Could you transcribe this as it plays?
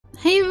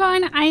Hey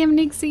everyone, I am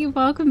Nixie.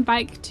 Welcome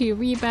back to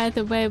Rebirth,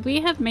 where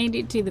we have made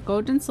it to the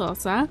Golden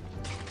Saucer,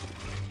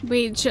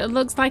 which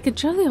looks like a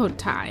jolly old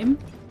time.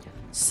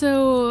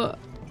 So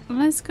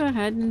let's go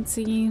ahead and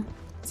see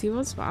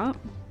what's what.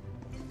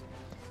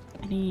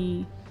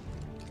 Any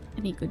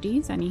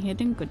goodies? Any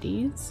hidden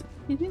goodies?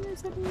 Do you think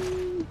there's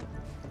any?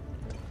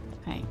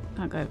 Okay,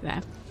 can't go over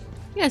there.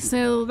 Yeah,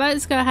 so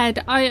let's go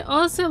ahead. I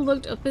also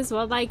looked up as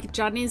well, like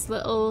Johnny's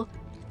little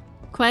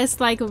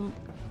quest, like.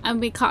 And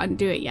we can't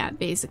do it yet,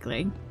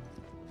 basically.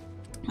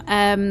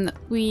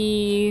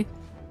 We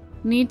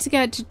need to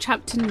get to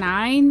chapter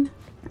 9,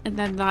 and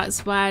then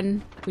that's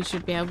when we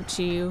should be able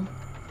to,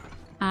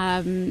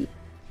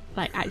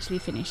 like, actually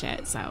finish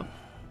it. So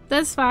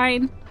that's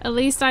fine. At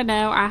least I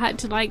know. I had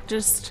to, like,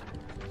 just...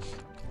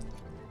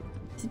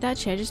 Did that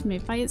chair just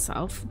move by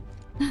itself?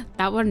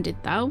 That one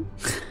did, though.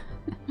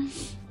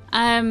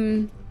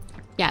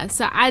 Yeah,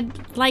 so I,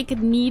 like,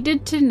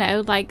 needed to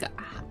know, like...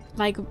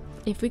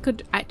 if we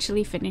could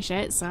actually finish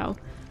it, so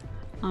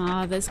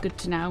that's good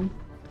to know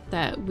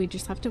that we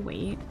just have to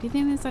wait. Do you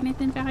think there's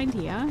anything behind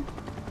here?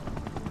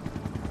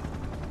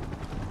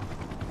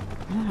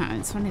 Ah,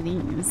 it's one of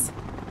these.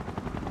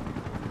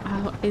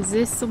 Oh, is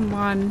this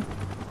someone?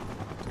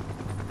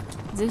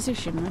 Is this a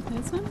shimmer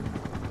person?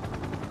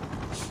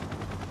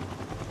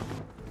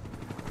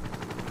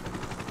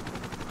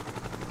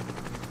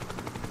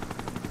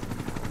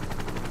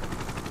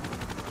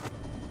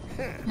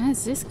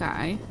 That's this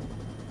guy.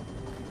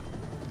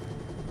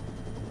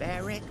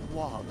 Barrick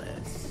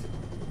Wallace,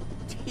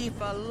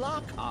 Tifa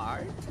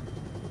Lockhart,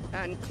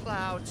 and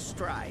Cloud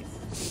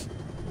Strife.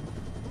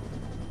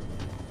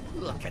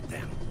 Look at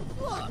them.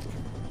 Look.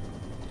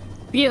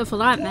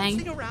 Beautiful, aren't they?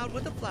 Waltzing around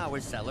with the flower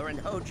seller and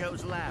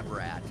Hojo's lab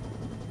rat.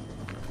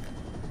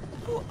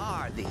 Who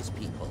are these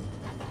people?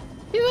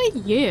 Who are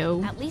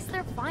you? At least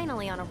they're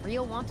finally on a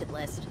real wanted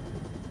list.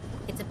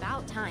 It's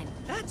about time.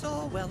 That's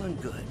all well and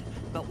good,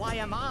 but why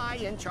am I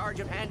in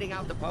charge of handing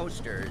out the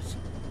posters?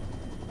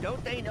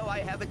 Don't they know I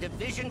have a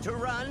division to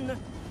run?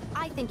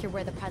 I think you're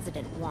where the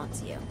president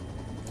wants you.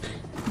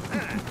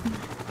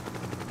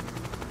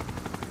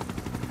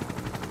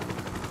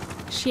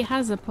 She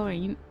has a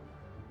point.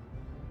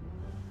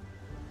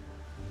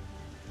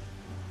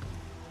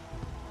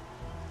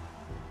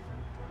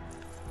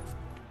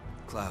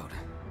 Cloud,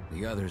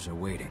 the others are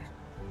waiting.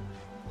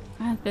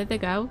 Ah, there they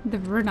go.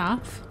 They've run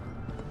off.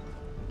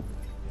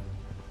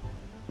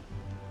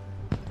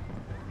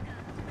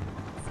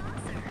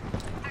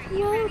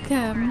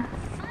 Welcome.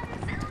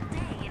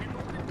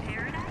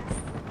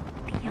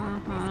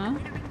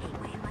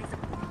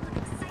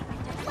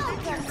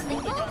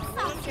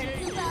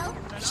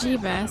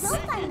 Jeebus. We'll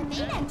find the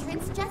main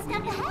entrance just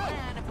up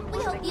ahead.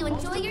 We hope you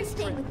enjoy your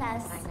stay with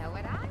us.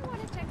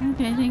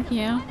 Okay, thank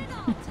you.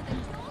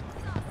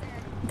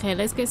 Okay,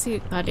 let's go see.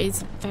 God,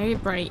 it's very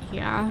bright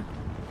here.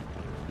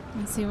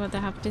 Let's see what they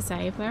have to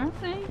say. Where are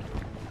they?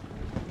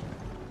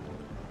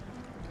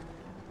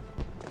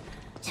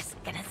 Just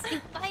gonna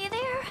scoot by you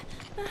there.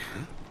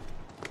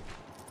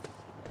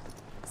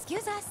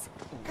 Excuse us.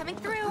 Coming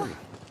through.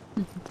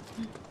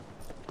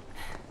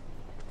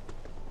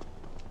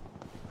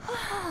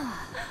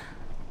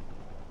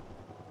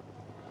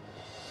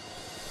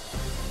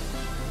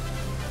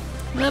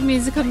 Little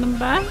musical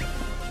number.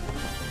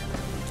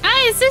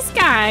 Ah, it's this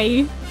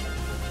guy.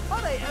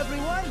 Alright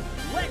everyone,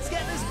 let's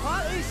get this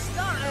party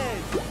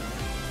started!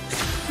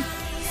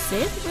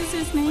 Sid was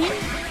his name?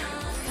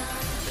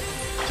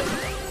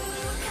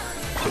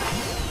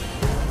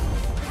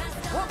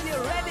 Hope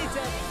you're ready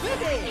to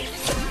boogie!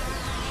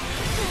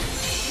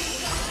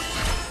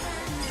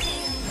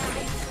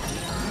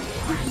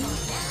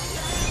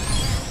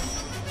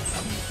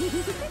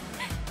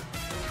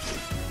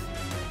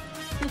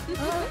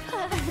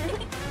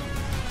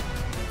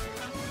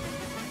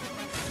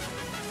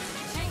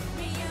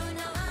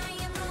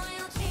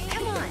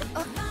 Come on.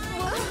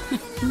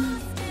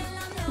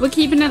 We're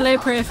keeping a low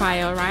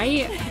profile,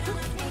 right?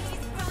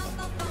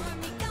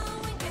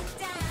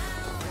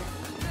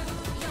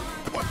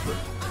 What the?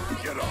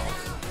 Get off.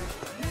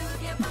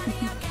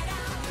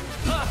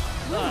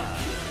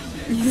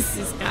 This is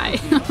this guy.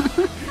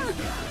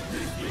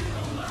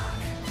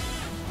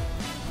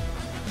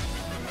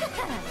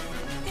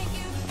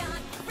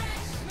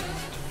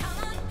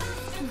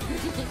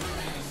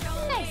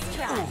 Nice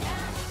try.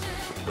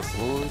 The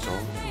floor's all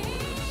yours.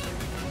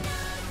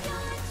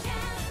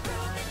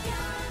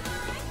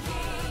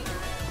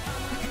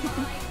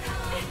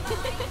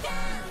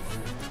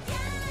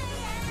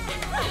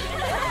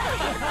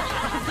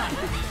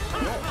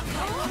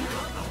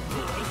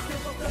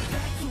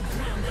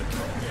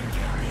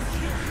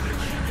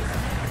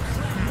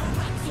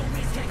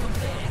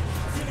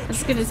 I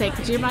was gonna say,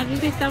 could you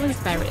imagine if that was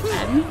Barrett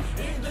then?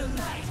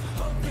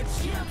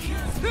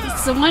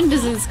 Someone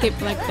doesn't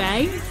skip leg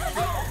day.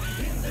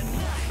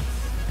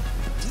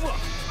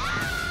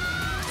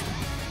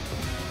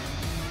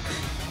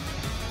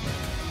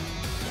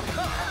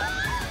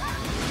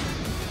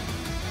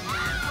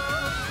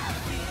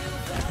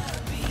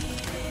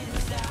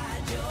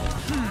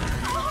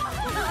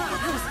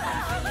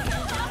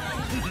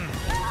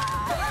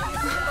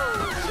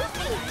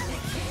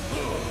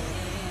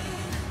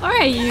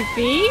 Alright,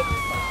 Yuffie.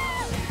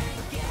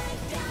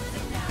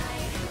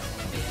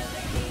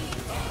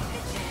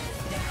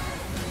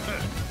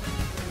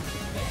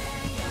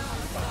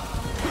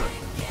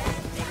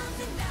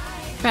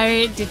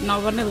 Barry did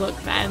not want to look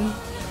then.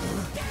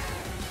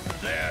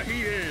 There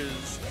he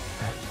is.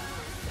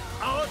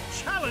 Our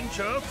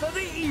challenger for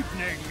the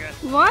evening.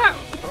 What?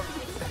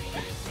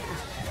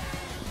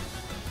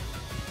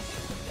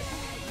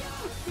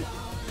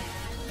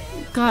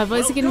 God,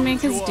 what's he gonna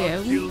make us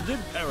do? Gilded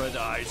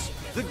Paradise,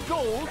 the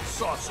Gold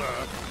Saucer.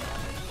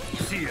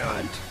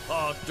 Theon,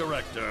 art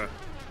director.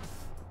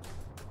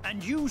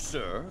 And you,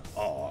 sir,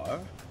 are...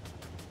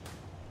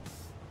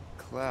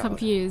 Cloud.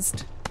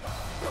 Confused.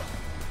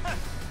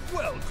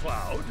 Well,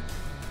 Cloud,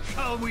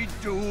 shall we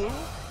duel?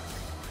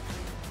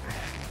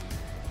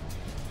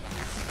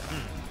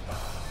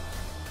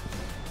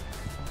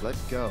 Let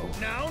go.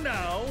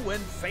 Now, when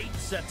fate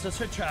sets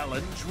us a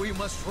challenge, we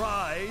must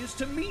rise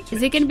to meet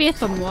Is it gonna be a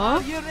thumb war?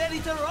 You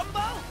ready to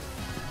rumble?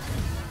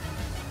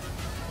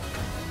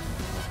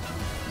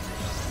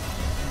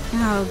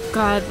 Oh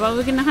God, what are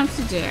we gonna have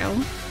to do?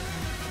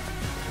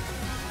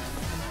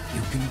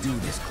 You can do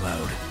this,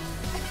 Cloud.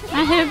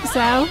 I hope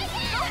so.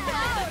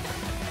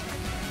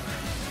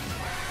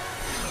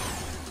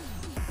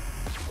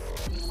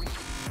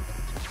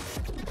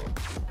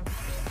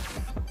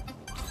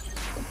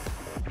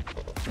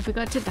 I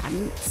forgot to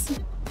dance.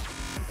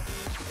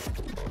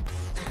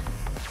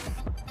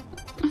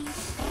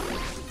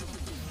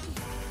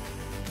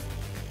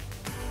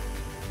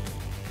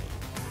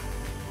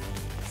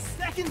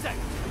 Seconds out.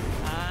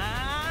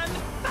 And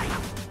bang!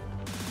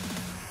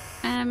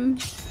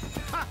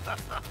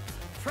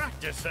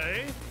 Practice,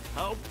 eh?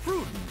 How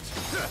prudent.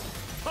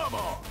 Come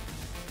on.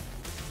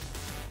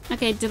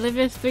 Okay,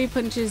 deliver 3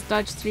 punches,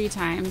 dodge 3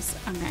 times.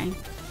 Okay.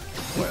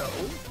 Well,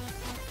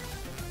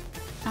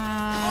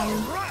 all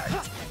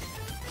right.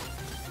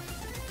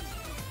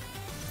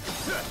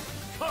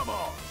 Come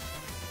on.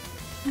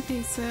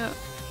 Okay, so,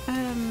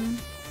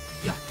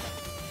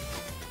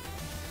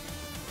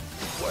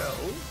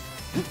 Well,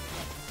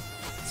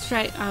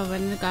 straight, oh,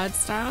 when the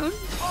guard's down.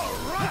 all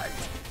right.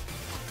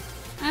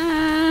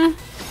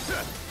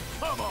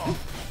 Come on.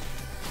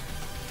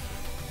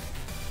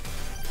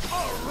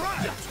 All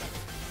right.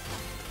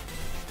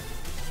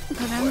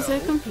 God, I'm so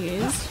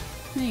confused.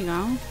 There you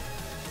go.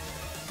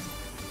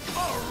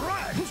 All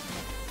right.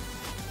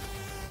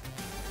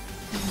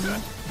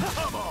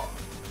 Come on.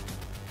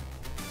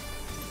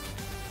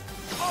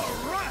 All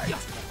right.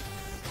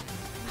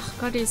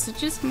 God, it's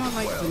just more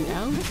like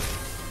window.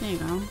 There you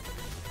go.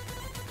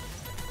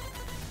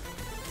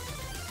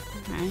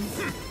 Okay.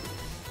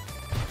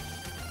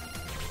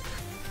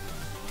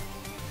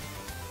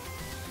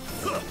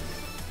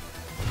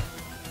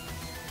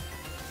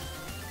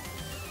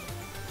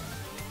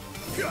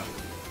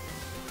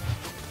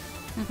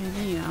 Okay,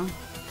 there you go.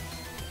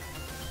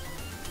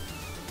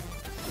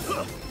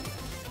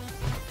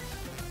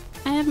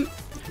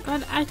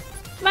 God, I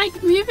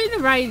like moving the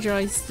right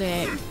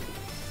joystick.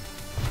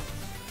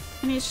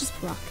 And it's just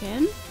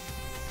blocking.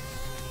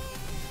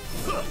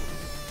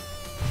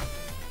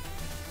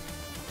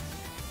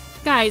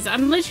 Guys,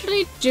 I'm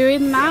literally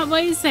doing that,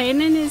 what he's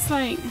saying, and it's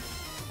like...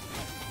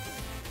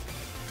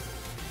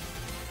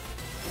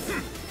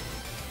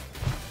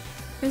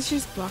 It's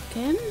just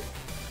blocking.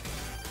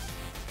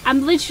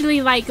 I'm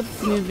literally like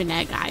moving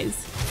it, guys.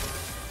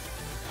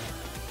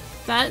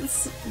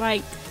 That's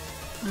like...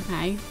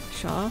 Okay,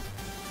 sure.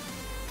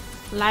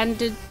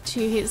 Landed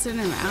 2 hits in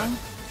a row.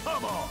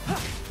 Come on.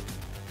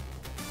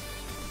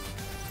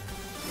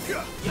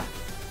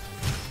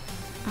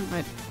 Oh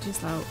god, too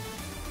slow.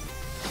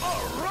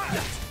 All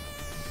right.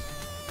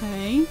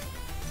 Okay.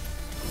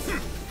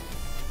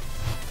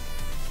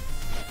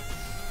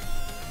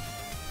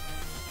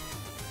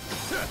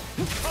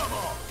 Come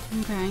on.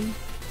 Okay.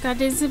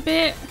 God, it's a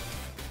bit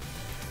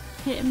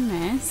hit and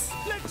miss.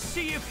 Let's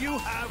see if you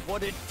have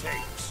what it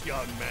takes,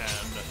 young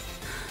man.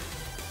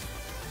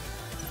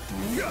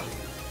 Okay.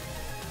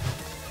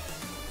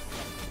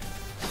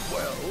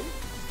 Well,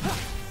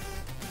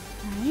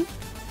 Okay.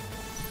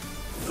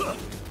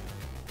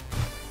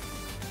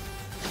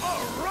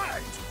 all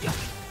right.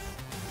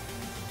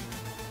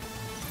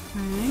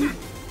 Okay.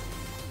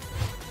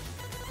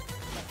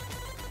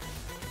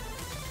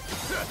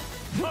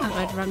 Oh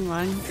god, wrong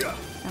one.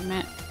 Damn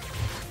it.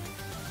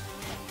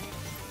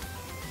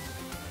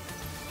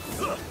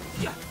 Oh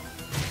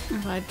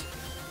god.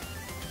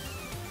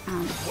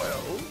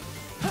 Well,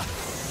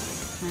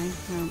 Okay,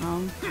 there we go.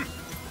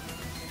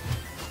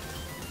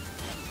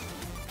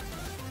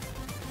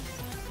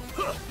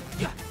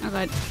 Oh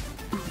god.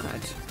 Oh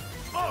god.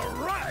 all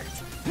right.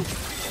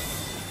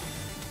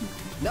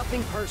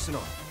 Nothing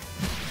personal.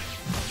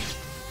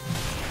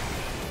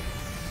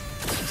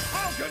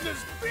 How can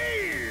this be?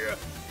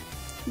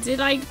 Is it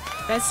like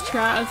best 2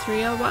 out of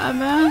 3 or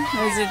whatever?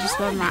 Or is it just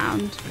 1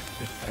 round?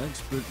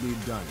 Expertly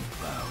done,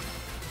 Cloud.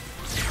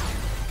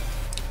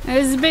 It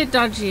was a bit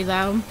dodgy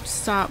though, to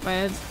start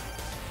with.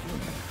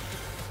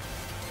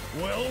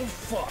 Well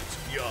fought,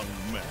 young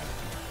man.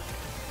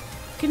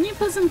 can you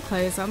put some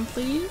clothes on,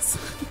 please?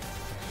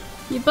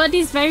 Your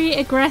body's very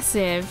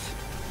aggressive.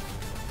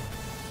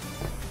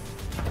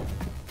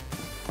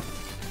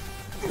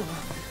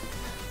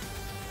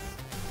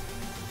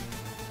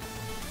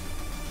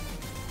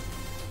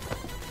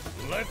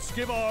 Let's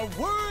give our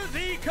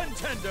worthy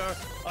contender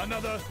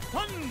another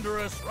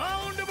thunderous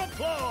round of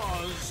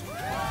applause.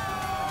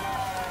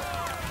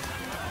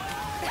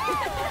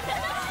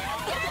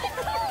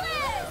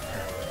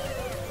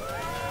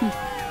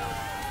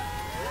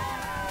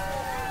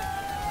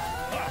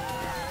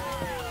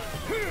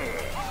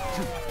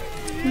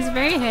 He's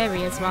very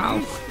hairy as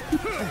well.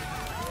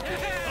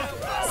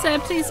 So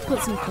please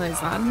put some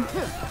clothes on.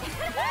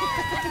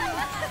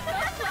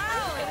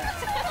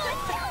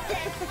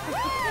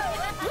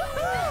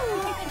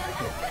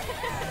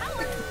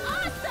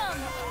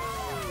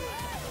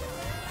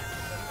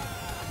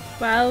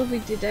 Well, we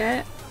did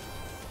it.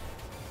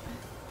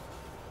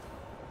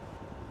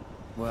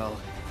 Well,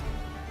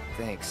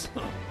 thanks.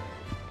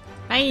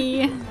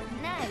 Bye.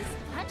 Nice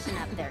punching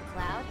up there,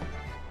 Cloud.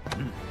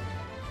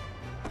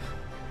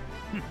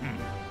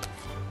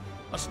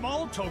 A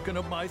small token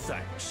of my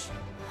thanks.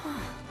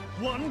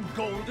 One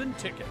golden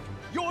ticket.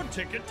 Your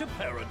ticket to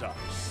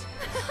paradise.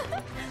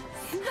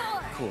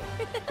 Cool.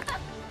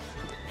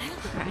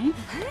 Okay.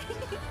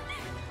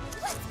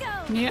 Let's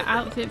go. New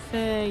outfit for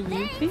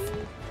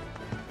Yuffie?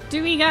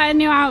 Do we get a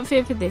new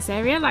outfit for this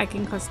area, like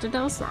in Costa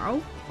del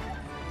Sol?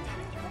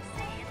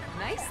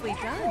 Nicely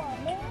done.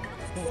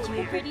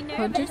 Pretty nervous.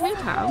 Haunted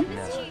Hotel?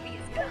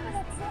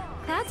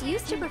 Cloud's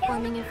used to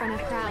performing in front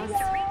of crowds.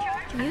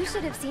 You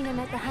should have seen him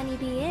at the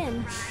Honeybee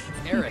Inn.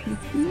 Eric.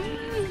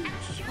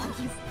 Oh,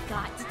 you've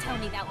got to tell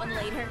me that one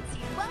later.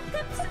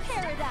 Welcome to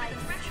paradise,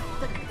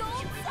 the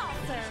gold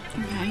saucer.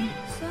 Okay.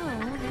 So,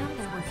 now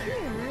that we're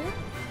here,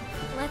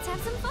 let's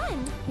have some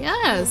fun.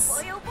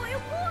 Yes. Boy, oh boy,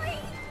 oh boy.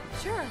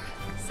 Sure.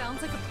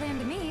 Sounds like a plan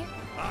to me.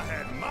 I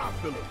had my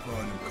fill of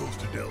fun in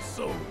Costa del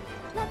Sol.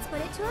 Let's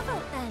put it to a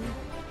vote then.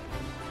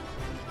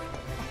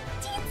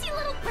 Teensy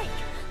little break.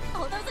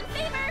 All those in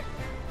favor?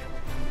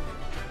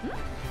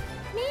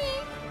 Me.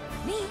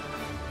 Me.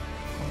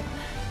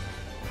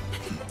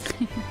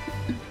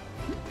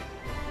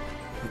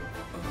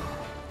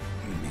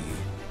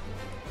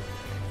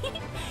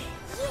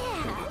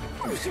 Yeah.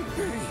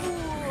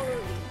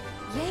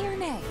 Yay or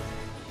nay?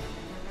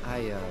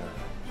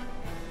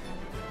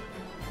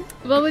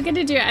 Well, we're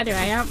gonna do it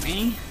anyway, aren't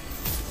we?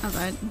 Oh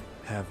god.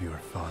 Have your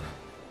fun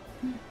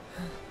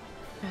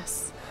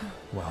Yes.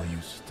 while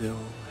you still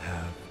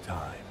have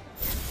time.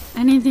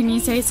 Anything you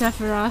say,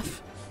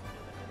 Sephiroth.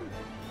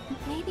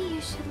 Maybe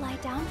you should lie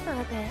down for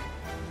a bit.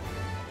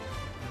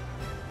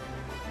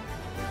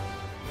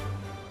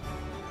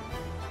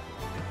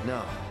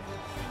 No.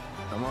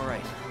 I'm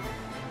alright.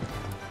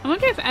 I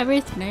wonder if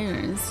Aerith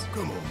knows.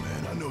 Come on,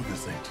 man. I know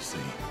this ain't the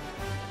same.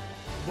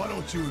 Why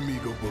don't you and me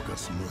go book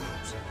us some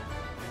rooms?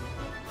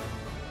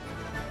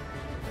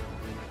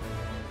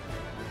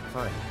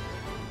 Fine.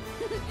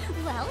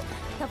 Well,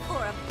 the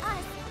four of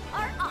us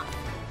are off.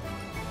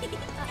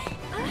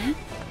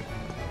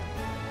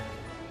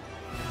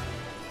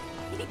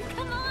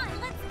 Come on,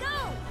 let's go.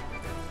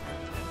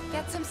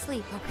 Get some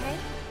sleep, okay?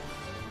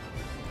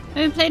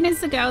 Are we playing as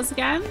the girls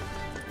again?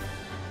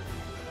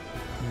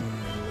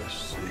 Let's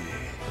see.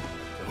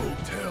 The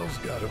hotel's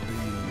gotta be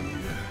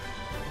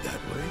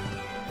that way.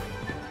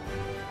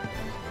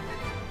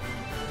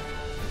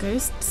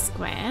 Ghost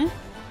Square?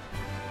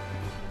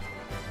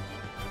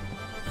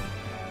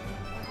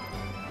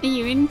 Are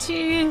you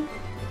into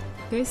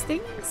ghost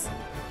things?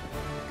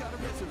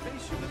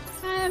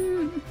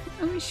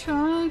 Are we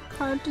sure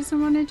Cloud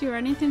doesn't want to do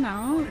anything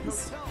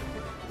else?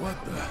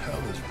 What the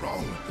hell is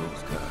wrong with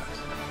those guys?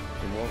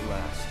 It won't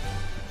last.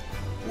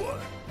 What?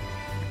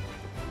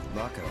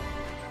 Mako.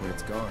 When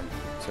it's gone,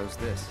 so's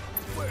this.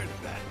 Where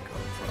did that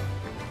come from?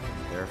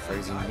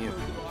 Paraphrasing you.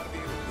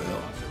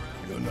 Well,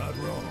 you're not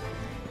wrong.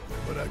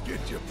 But I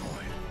get your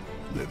point.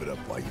 Live it up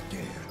while you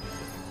can.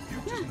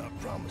 You've just not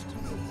promised to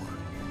no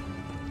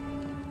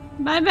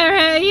one. Bye,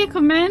 Barrett. Are you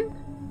coming?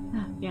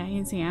 Oh, yeah,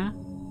 he's here.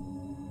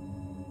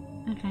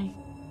 Okay.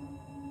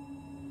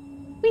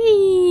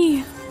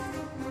 Whee!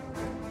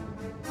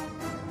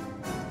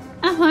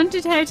 A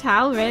haunted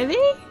hotel,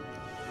 really?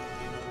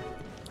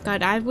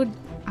 God, I would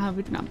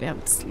not be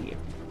able to sleep.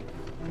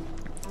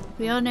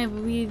 We all know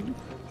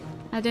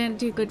I don't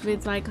do good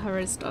with like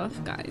horror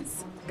stuff,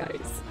 guys.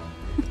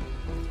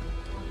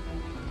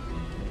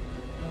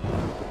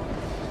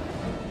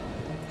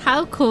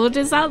 How cool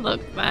does that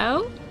look,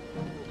 though?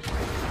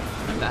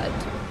 Oh god.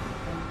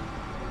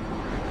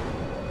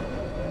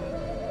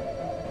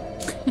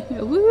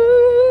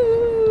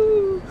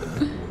 Woo!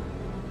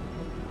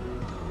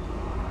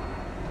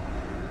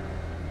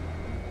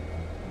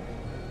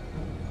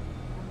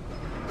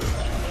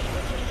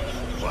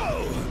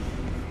 Whoa!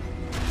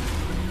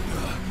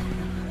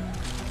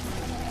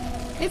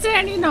 Is there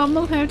any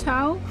normal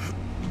hotel?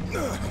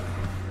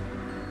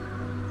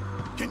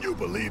 Can you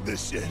believe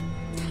this shit?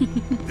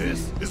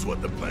 This is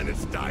what the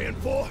planet's dying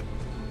for?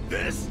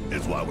 This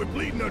is why we're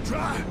bleeding her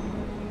dry?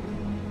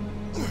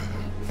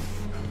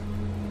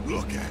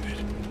 Look at it.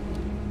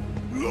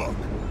 Look.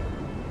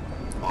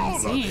 All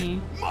of it.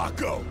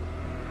 Mako.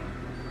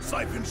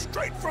 Siphoned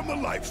straight from the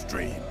life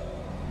stream.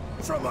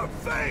 From her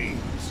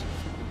veins.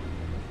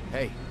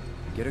 Hey,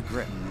 get a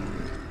grip.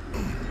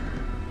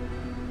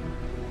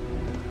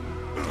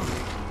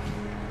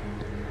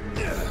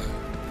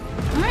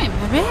 Alright,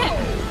 baby.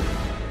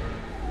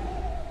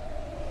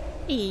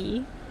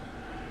 E.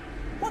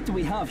 What do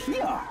we have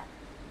here?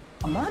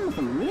 A man with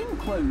a rain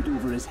cloud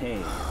over his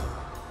head.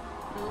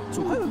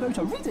 So how about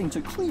a reading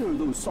to clear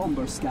those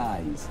somber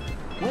skies?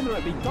 Whether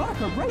it be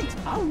dark or bright,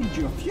 I'll read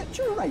your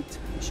future right.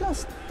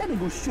 Just didn't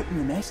go shooting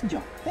the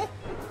messenger, eh?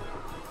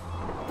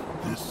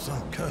 This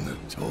some kind of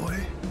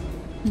toy?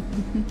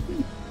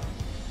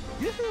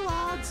 Yoo-hoo,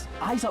 lads!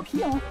 Eyes up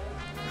here.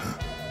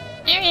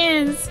 There he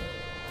is.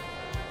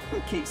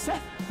 Okay,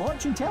 Sith,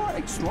 fortune teller It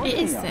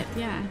extraordinaire. is Sith,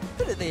 yeah.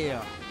 Put it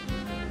there.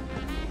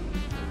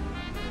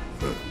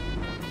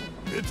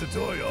 It's a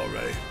toy, all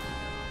right.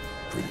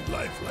 Pretty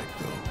lifelike,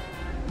 though.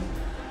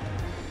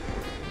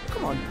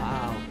 Come on,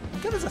 pal.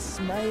 Give us a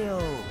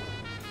smile.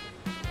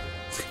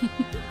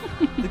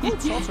 The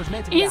gold saucer's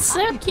meant to be It's a so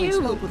happy place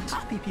cute. filled with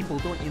happy people,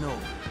 don't you know?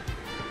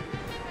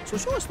 So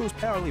show us those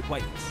pearly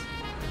whites.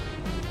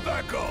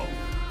 Back off.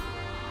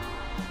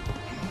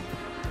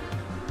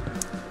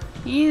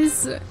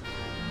 He's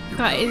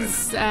got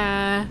his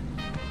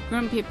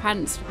grumpy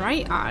pants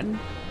right on.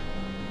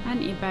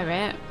 Hasn't he,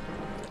 Barrett?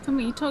 Can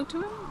we talk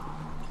to him?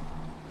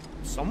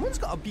 Someone's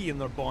got a bee in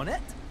their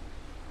bonnet.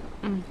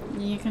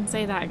 You can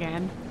say that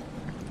again.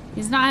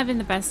 He's not having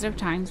the best of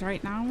times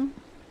right now.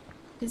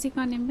 Has he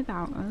gone in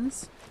without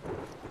us?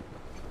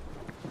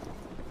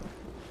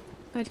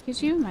 But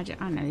could you imagine?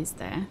 Oh no, he's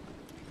there.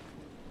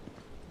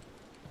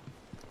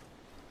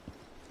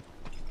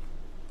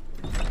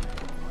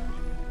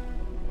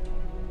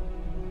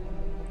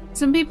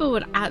 Some people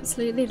would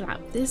absolutely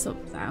lap this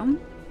up though.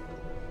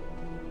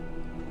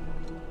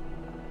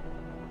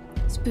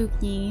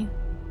 Spooky.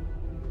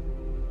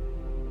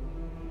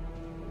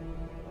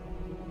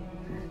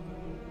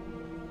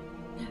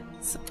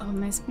 It's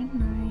almost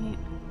midnight.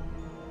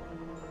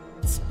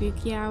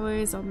 Spooky hour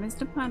is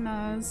almost upon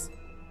us.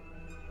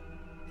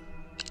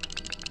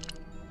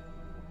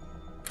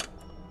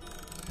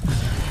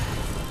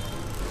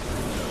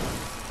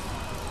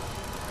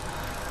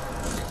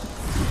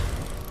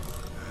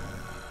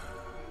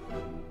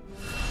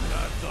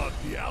 I thought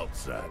the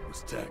outside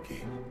was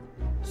tacky.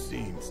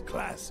 Seems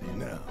classy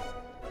now.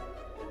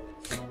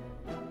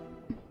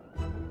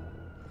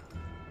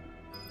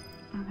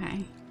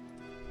 Okay.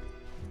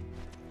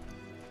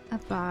 A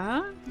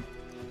bar?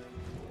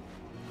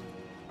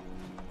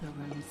 The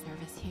room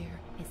service here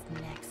is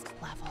next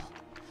level.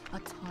 A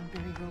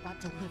Tonberry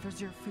robot delivers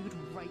your food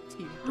right to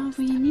your Oh,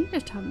 we need a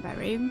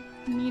Tonberry.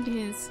 We need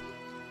his.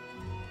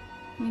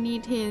 We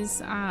need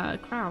his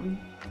crown.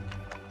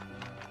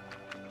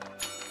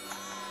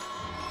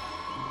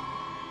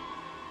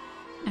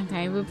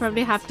 Okay, we'll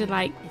probably have to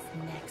like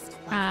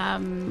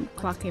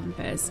clock him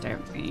first,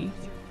 don't we?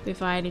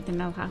 Before anything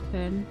will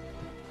happen.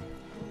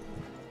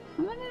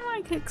 I want to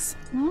like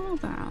explore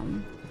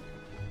them.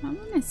 I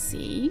want to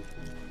see.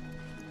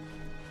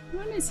 I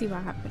want to see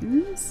what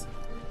happens.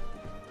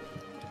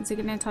 Is he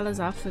gonna tell us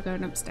off for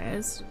going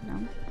upstairs? No.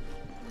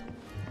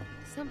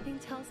 Something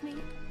tells me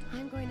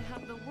I'm going to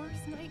have the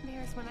worst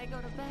nightmares when I go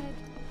to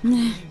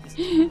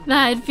bed.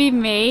 That'd be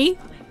me.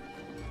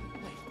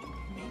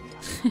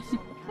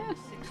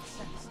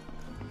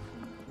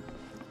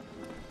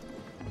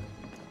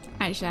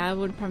 Actually, I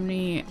would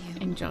probably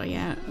enjoy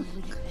it,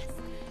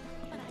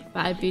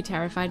 but I'd be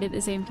terrified at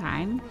the same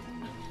time.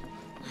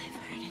 I've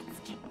heard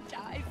it's to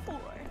die for.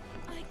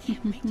 I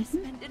can't wait to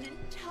spend an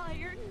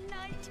entire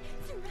night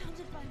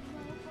surrounded by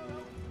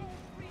Marlboro.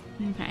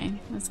 Okay,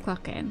 let's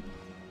clock in.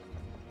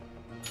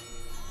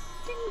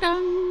 Ding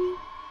dong.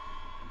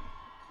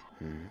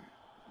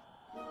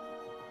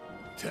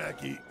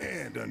 Tacky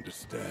and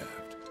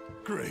understaffed.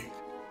 Great.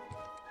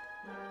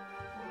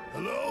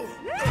 Hello?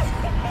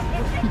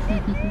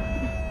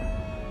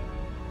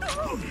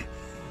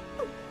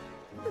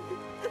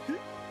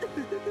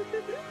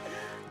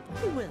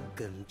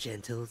 Welcome,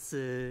 gentle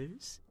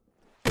sirs.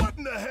 What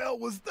in the hell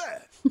was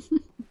that?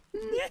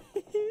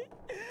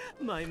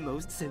 My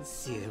most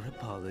sincere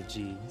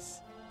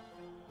apologies.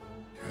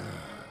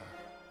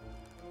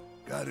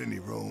 Got any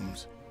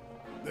rooms?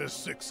 There's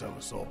 6 of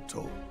us all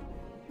told.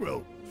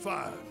 Well,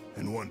 5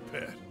 and 1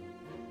 pet.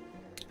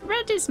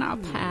 Red is not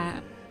a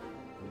pet.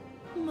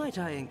 Might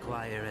I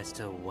inquire as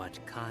to what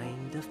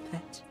kind of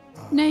pet?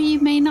 No, you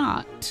may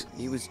not.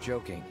 He was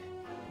joking.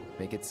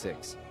 Make it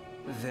 6.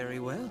 Very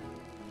well.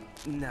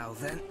 Now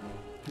then.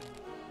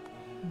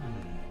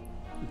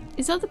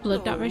 Is all the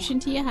blood not rushing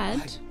to your head?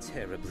 I'm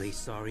terribly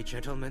sorry,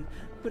 gentlemen,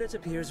 but it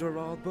appears we're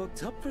all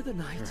booked up for the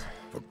night.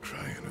 For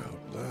crying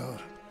out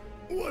loud.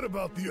 What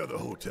about the other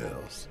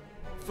hotels?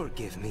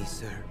 Forgive me,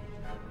 sir.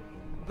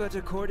 But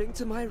according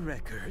to my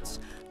records,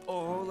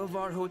 all of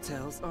our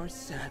hotels are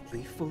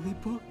sadly fully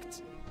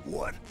booked.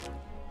 What?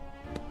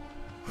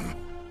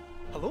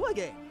 Hello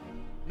again.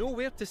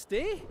 Nowhere to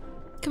stay?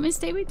 Can we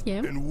stay with you?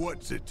 And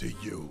what's it to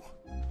you?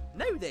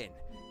 Now then,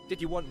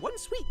 did you want one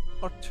suite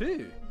or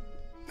two?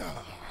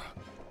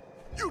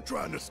 You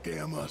trying to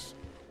scam us?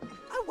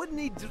 I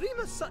wouldn't dream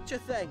of such a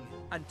thing.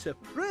 And to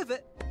prove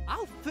it,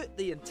 I'll foot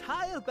the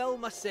entire bill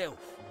myself.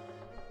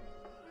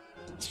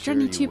 It's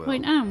Johnny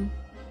 2.0.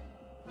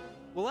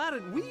 Well,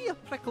 aren't we a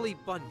prickly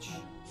bunch?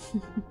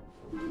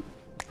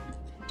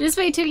 Just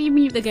wait till you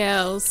meet the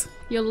girls.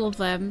 You'll love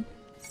them.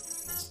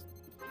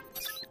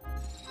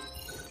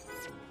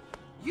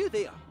 You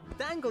there,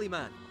 dangly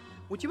man.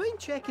 Would you mind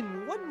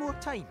checking one more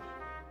time?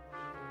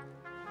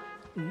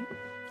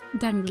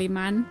 Dangly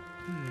man.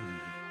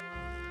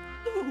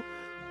 Oh,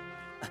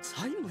 a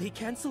timely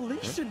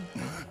cancellation.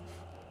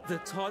 The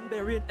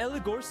Tonberry and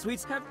Eligor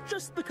suites have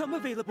just become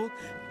available.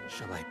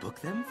 Shall I book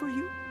them for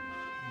you?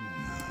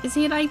 Is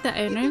he like the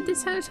owner of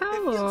this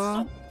hotel, or?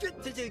 So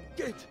good to do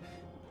good.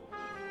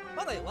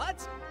 All right,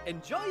 lads,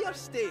 enjoy your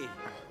stay.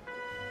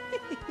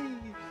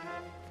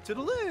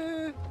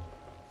 Toodaloo.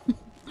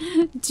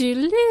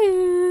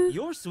 Toodaloo.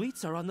 Your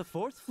suites are on the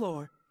 4th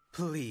floor.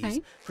 Please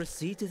Okay.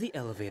 proceed to the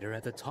elevator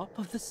at the top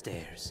of the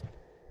stairs.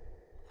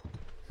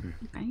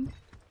 Okay.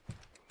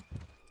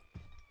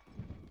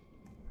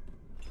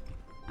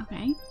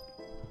 Okay.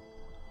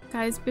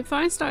 Guys, before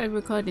I started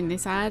recording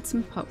this, I had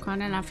some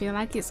popcorn and I feel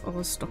like it's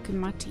all stuck in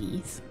my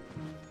teeth.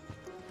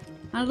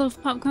 I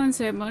love popcorn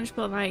so much,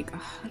 but like,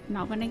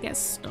 not when it gets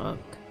stuck.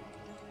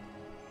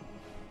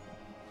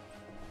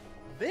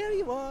 There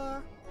you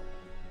are.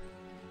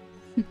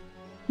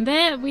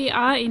 There we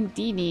are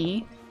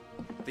indeed.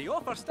 The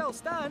offer still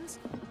stands.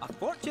 A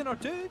fortune or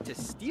two to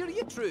steer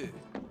you true.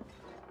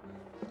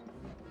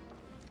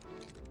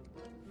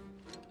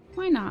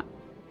 Why not?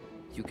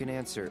 You can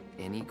answer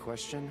any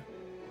question?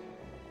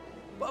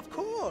 But of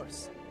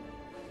course.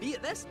 Be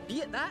it this,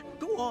 be it that,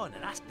 go on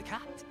and ask the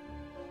cat.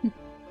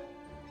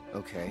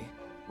 Okay,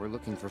 we're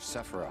looking for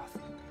Sephiroth.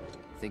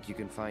 Think you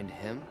can find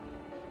him?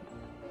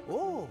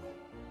 Oh,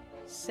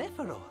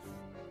 Sephiroth,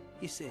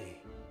 you say?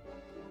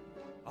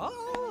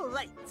 All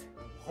right.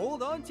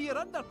 Hold on to your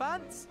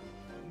underpants.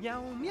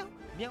 Meow, meow,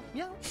 meow,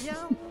 meow,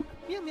 meow,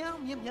 meow, meow,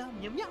 meow, meow,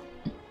 meow, meow.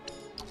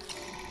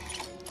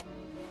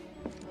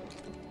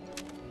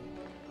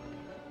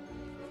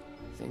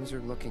 Things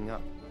are looking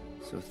up,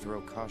 so throw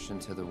caution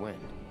to the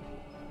wind.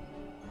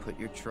 Put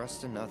your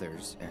trust in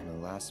others, and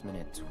a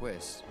last-minute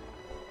twist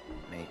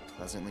may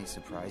pleasantly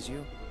surprise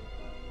you?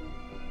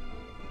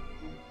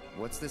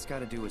 What's this got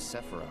to do with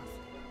Sephiroth?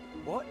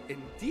 What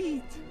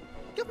indeed?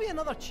 Give me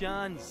another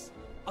chance.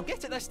 I'll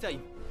get it this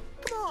time.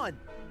 Come on.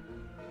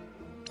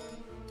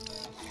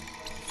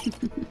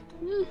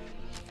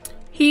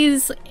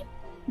 These are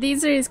his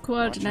Watch your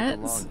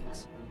coordinates.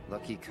 belongings.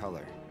 Lucky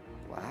color.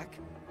 Black?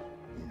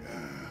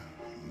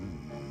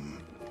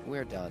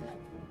 We're done.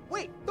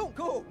 Wait, don't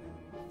go.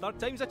 3rd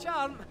time's a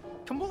charm.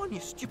 Come on, you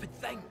stupid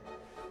thing.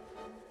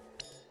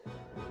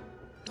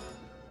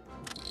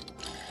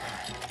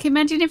 Can you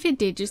imagine if it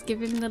did just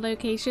give him the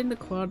location, the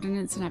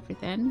coordinates and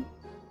everything?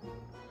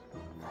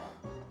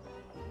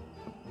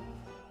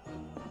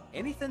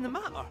 Anything the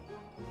matter?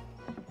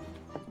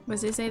 What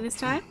does it say this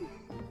time?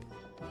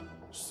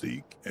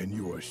 Seek, and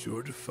you are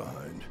sure to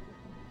find.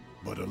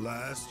 But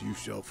alas, you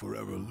shall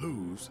forever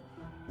lose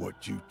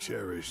what you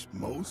cherish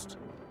most.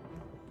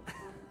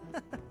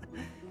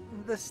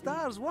 The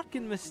stars work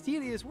in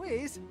mysterious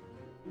ways.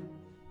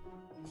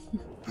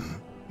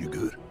 You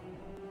good?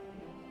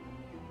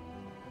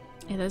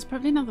 Yeah, there's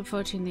probably not the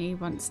fortune that he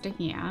wants to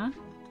hear.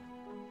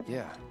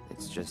 Yeah,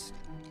 it's just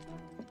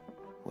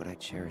what I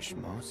cherish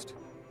most.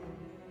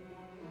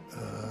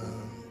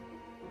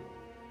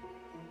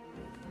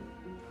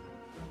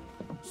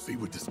 See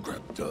what this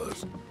crap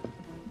does.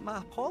 My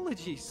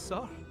apologies,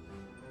 sir.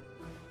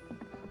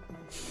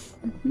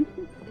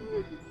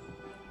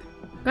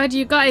 God,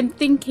 you got him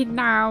thinking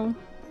now.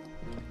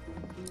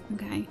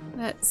 Okay,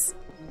 let's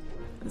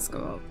go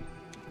up.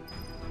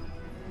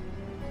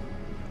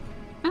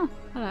 Oh,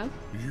 hello.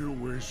 You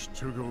wish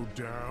to go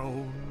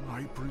down,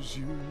 I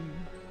presume?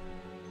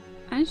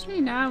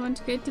 Actually, no, I want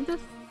to go to the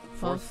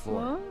 4th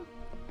floor.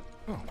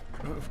 Oh,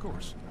 of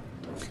course.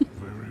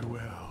 Very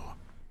well.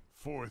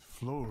 4th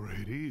floor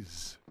it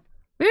is.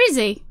 Where is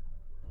he?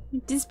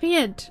 He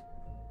disappeared.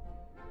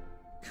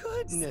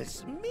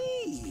 Goodness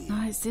me!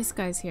 Oh, it's this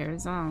guy's here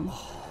as well.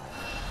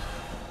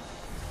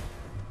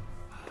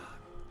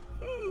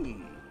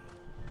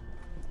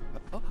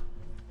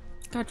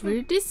 God,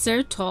 Rude is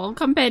so tall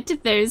compared to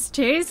those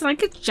two. It's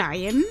like a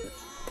giant.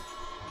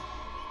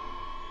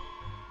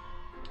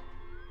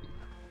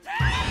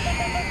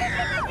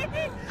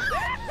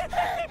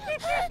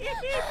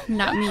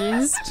 Not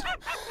amused.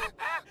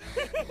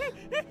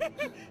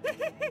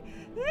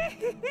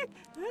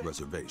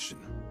 Reservation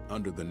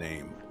under the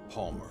name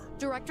Palmer.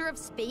 Director of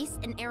Space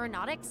and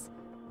Aeronautics?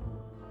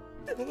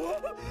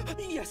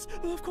 Yes,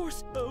 of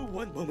course.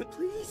 One moment,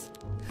 please.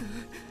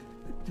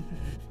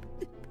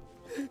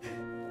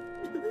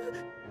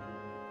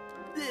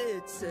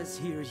 It says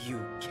here you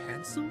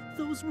canceled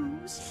those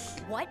rooms?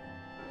 What?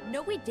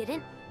 No, we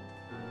didn't.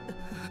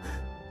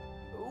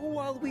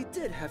 while we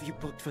did have you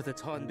booked for the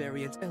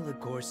Tonberry and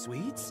Elagor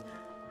suites,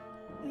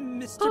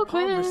 Mr. Oh,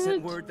 Palmer good.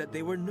 sent word that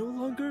they were no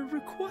longer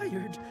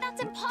required.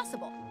 That's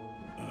impossible.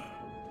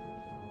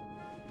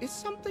 Is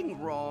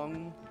something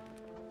wrong?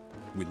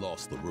 We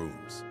lost the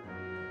rooms.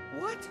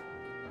 What?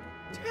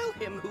 Tell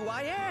him who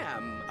I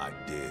am. I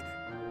did.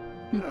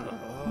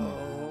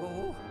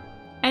 Oh.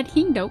 And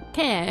he don't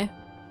care.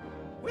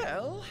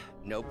 Well,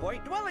 no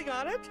point dwelling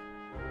on it.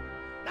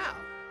 Now,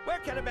 where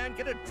can a man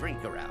get a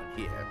drink around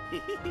here?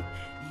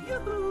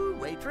 Yoo-hoo,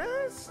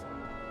 waitress!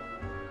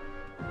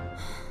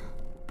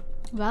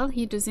 Well,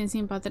 he doesn't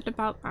seem bothered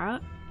about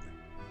that.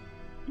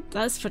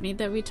 That's funny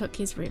that we took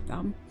his route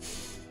though.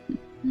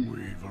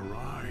 We've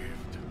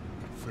arrived.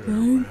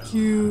 Thank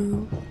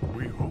you.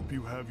 We hope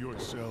you have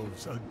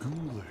yourselves a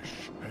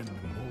ghoulish and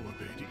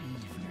morbid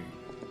evening.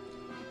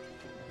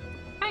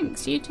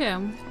 Thanks, you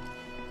too.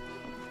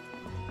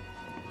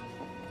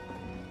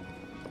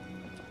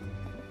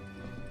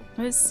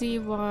 Let's see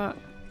what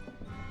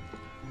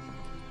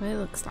it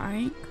looks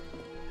like.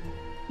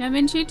 Yeah, I'm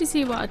intrigued to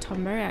see what a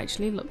Tonberry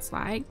actually looks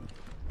like.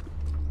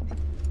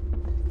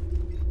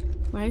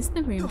 Why is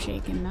the room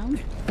shaking now?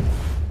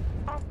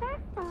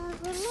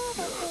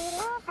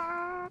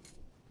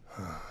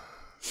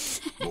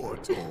 More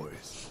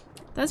toys.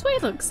 That's what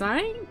it looks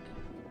like.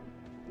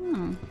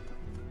 Hmm.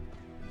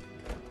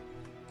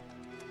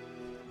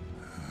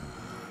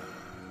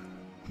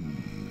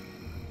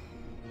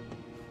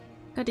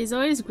 God, he's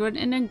always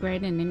grunting and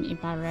graining, isn't he,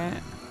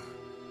 Barrett?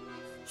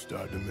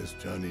 Starting to miss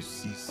Johnny's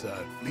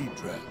seaside flea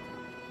trap.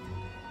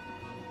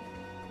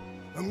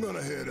 I'm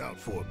gonna head out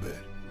for a bit.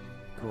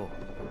 Cool.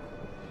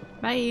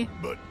 Bye.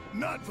 But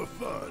not for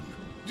fun.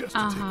 Just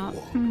to take a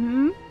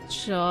walk.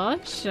 Sure,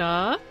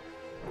 sure.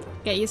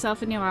 Get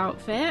yourself a new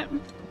outfit.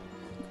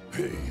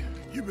 Hey,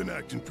 you've been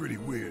acting pretty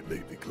weird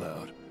lately,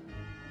 Cloud.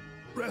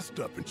 Rest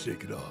up and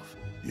shake it off.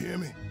 You hear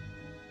me?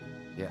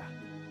 Yeah,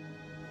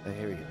 I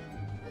hear you.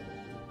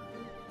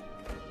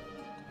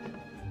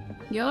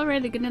 You're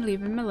really gonna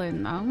leave him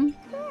alone though.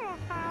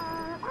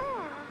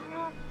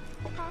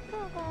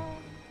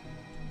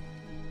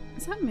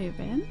 Is that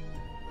moving?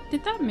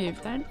 Did that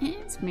move then?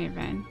 It is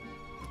moving.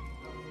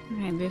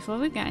 Okay, before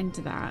we get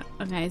into that.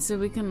 Okay, so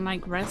we can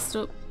like rest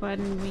up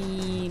when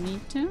we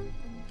need to.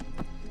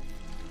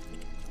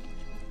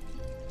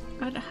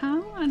 But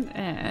how on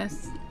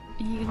earth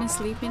are you gonna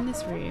sleep in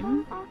this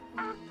room?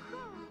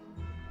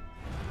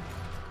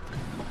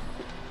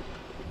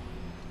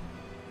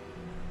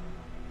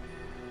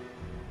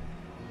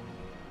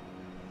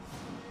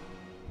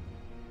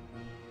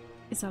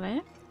 Is that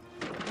it?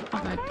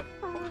 Oh god.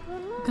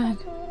 Good.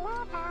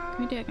 Can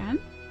we do it again?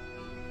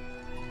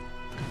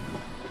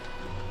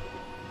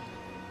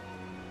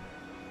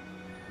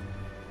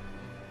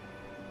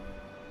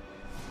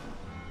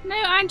 No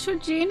actual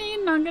genie,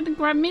 not gonna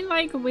grant me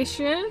like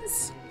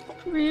wishes.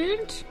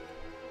 Rude.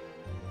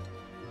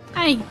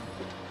 Hey,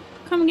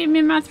 come give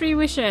me my 3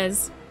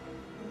 wishes.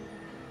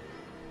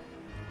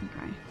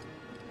 Okay.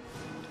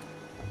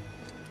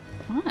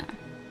 What?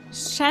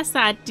 Chest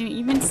that I didn't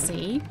even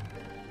see.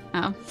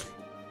 Oh.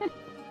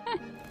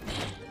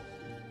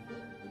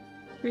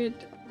 Rude.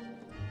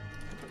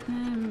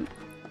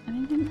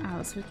 Anything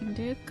else we can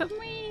do? Can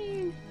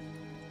we?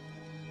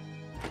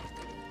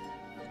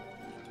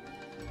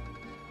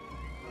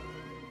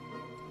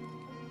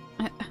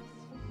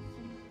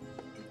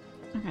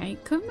 Okay,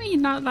 could we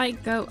not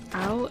like go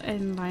out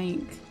and like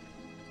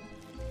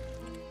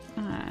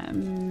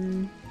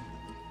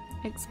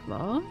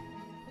explore?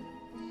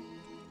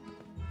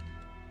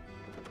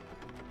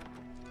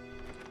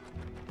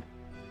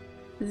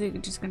 Is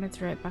it just gonna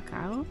throw it back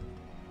out?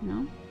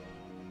 No?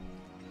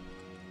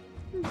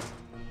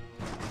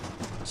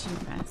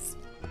 Genius.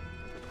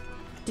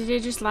 Did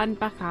it just land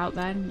back out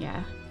then?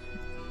 Yeah.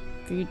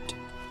 Good.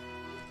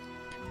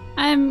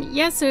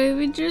 Yeah, so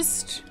we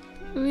just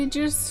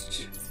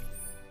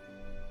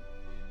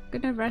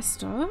gonna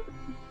rest up.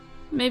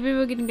 Maybe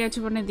we're gonna go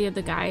to one of the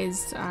other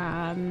guys,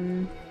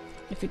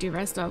 if we do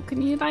rest up.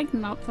 Can you like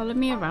not follow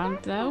me around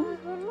though?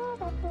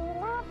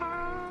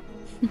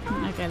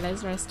 Okay,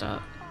 let's rest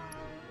up.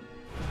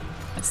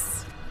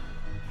 Yes.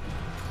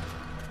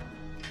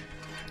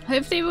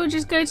 Hopefully we'll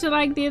just go to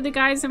like the other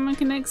guys and we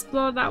can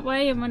explore that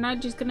way and we're not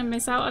just gonna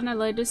miss out on a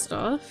load of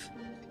stuff.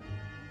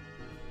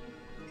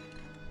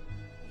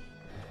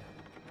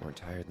 More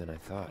tired than I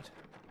thought.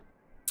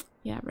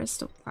 Yeah,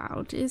 rest up,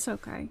 Cloud. It's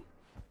okay.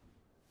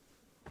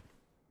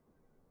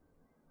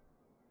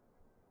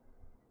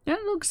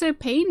 Don't look so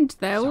pained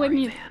though. Sorry, when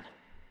you man.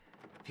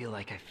 Feel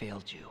like I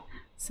failed you.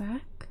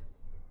 Zach?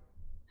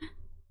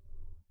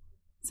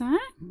 Zach?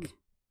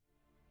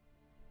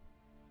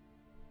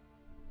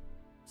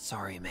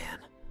 Sorry, man.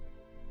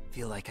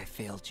 Feel like I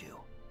failed you.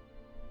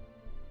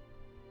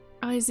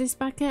 Oh, is this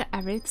back at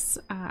Aerith's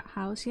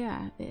house?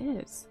 Yeah, it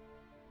is.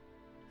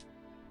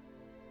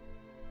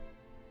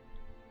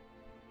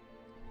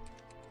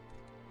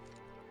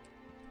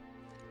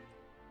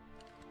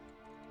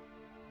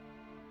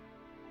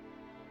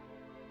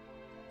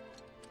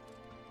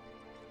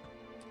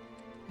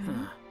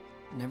 Huh.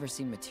 Never never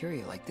seen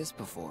materia like this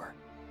before.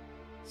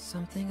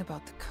 Something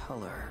about the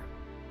color.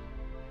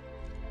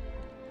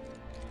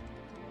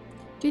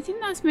 Do you think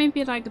that's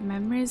maybe like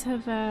memories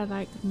of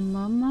like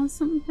mum or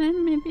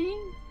something, maybe?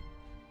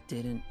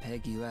 Didn't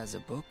peg you as a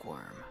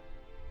bookworm.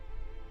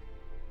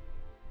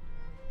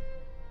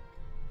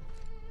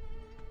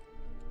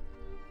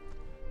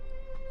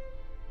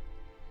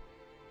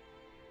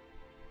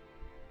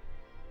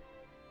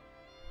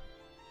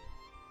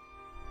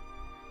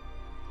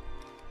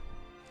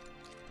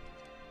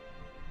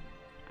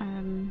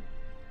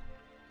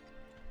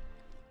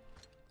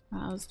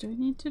 What else do we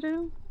need to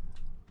do?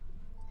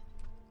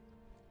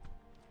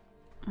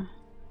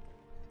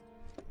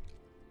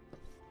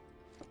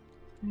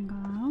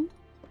 Go.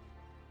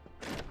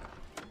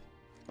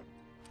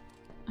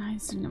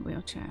 He's in a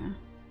wheelchair.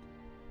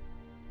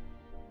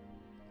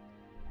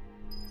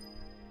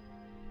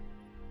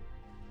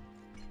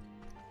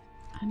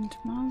 And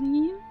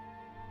Molly.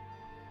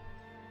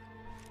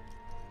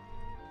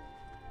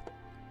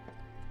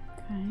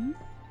 Okay.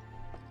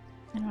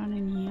 Anyone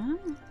in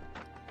here?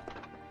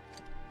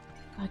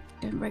 God,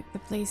 don't break the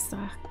place,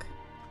 Zach.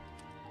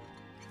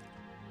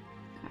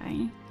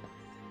 Okay.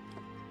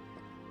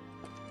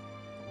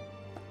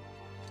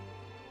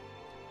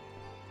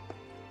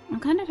 I'm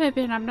kind of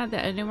hoping I'm not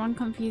the only one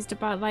confused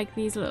about like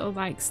these little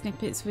like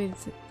snippets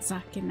with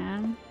Zach in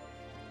them.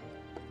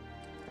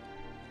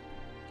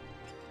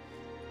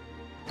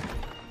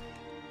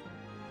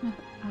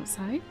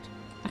 Outside?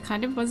 I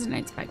kind of wasn't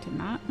expecting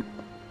that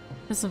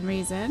for some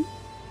reason.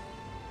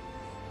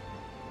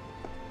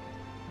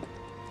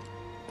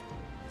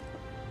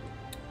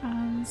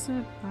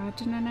 So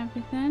garden and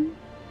everything.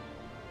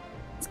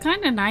 It's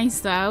kind of nice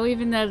though,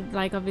 even though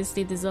like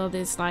obviously there's all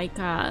this like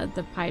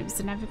the pipes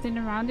and everything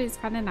around it. It's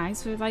kind of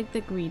nice with like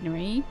the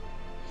greenery.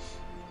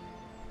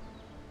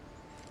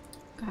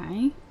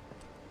 Okay.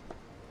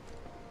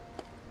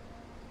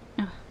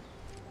 Oh.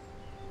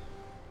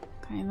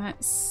 Okay,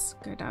 let's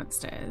go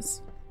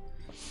downstairs.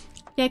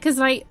 Yeah, because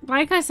like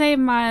I say,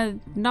 my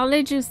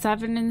knowledge of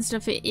 7 and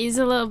stuff, it is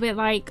a little bit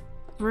like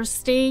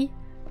rusty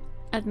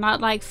and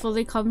not like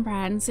fully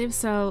comprehensive.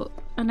 So,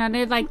 and I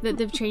know like that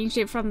they've changed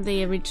it from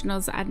the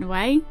originals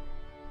anyway,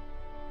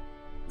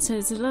 so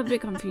it's a little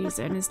bit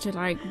confusing as to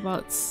like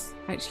what's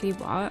actually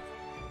what.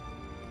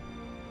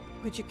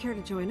 Would you care to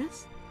join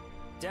us?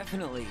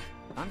 Definitely.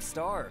 I'm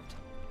starved.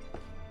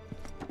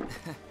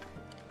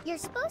 You're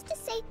supposed to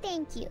say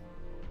thank you.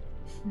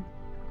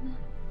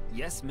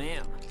 Yes,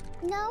 ma'am.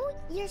 No,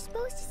 you're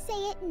supposed to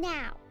say it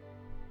now.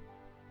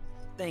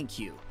 Thank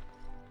you.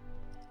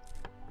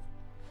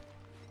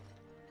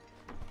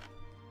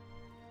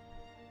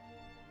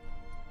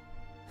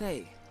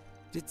 Hey,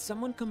 did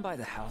someone come by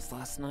the house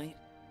last night?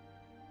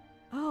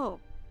 Oh,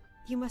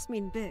 you must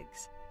mean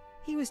Biggs.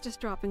 He was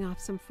just dropping off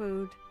some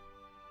food.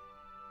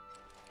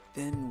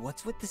 Then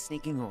what's with the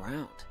sneaking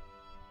around?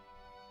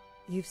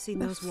 You've seen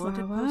those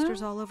wanted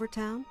posters all over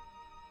town?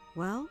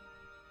 Well,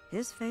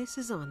 his face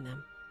is on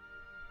them.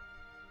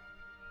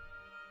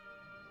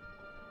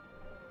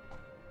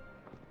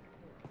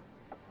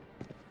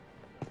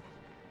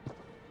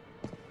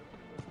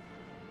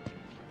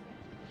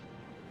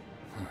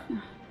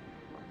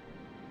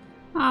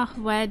 Ah,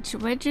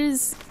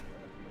 Wedge's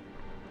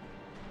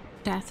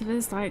death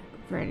was like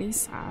really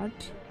sad,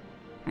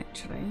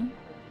 actually.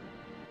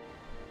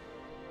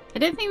 I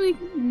don't think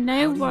we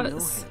know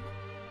what's...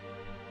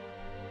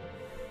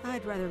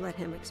 I'd rather let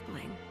him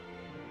explain.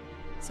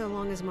 So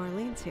long as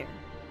Marlene's here,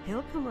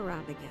 he'll come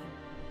around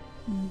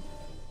again.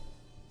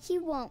 He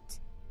won't.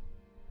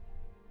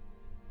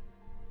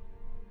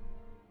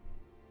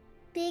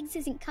 Biggs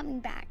isn't coming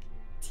back.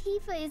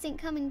 Tifa isn't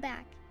coming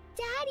back.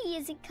 Daddy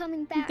isn't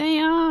coming back. They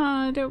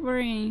are, don't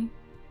worry.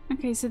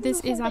 Okay, so this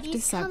is after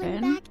 7.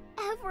 Coming back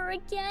ever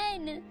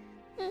again.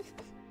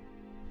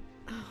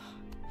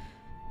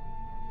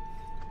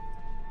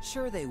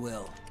 Sure they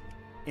will.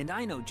 And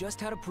I know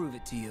just how to prove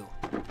it to you.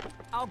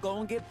 I'll go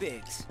and get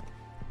Biggs.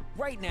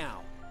 Right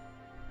now.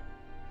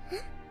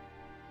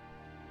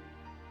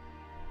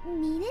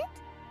 Mean it?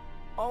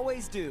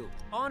 Always do.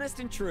 Honest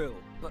and true.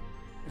 But...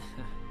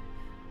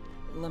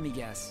 let me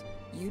guess.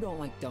 You don't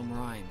like dumb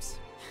rhymes.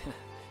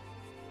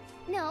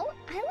 No,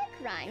 I like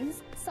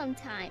rhymes.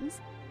 Sometimes.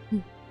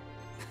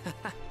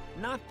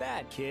 Not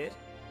bad, kid.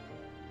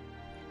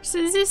 So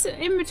is this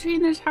in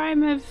between the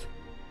time of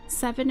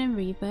 7 and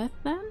Rebirth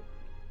then?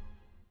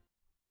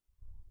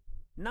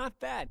 Not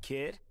bad,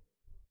 kid.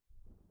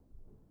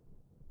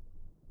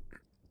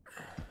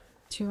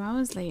 2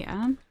 hours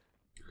later.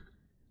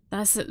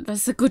 That's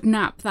a good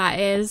nap, that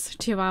is.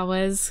 2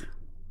 hours.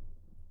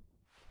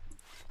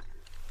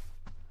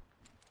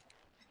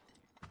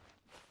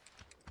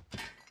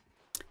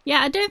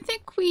 Yeah, I don't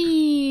think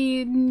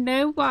we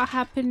know what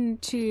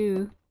happened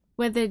to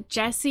whether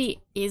Jesse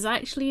is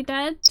actually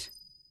dead,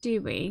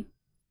 do we?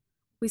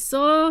 We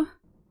saw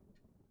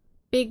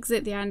Biggs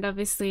at the end,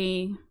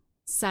 obviously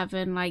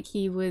 7, like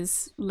he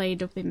was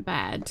laid up in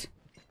bed.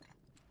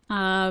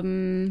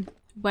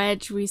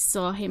 Wedge, we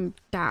saw him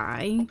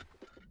die.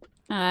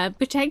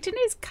 Protecting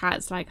his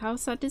cats, like how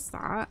sad is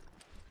that?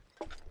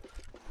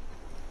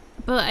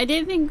 But I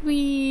didn't think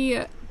we,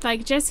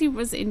 like, Jessie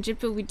was injured,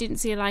 but we didn't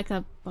see like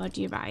a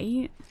body,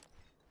 right?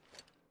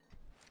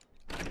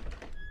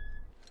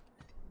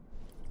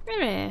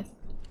 Rareth.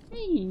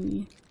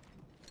 Hey.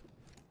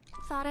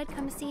 Thought I'd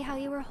come see how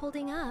you were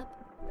holding up.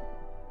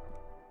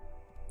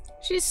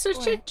 She's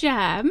such a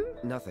gem.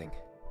 Nothing.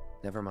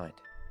 Never mind.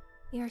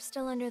 You're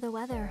still under the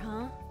weather,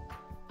 huh?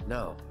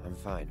 No, I'm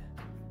fine.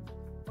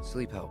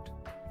 Sleep helped.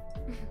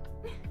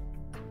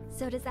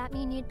 So does that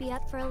mean you'd be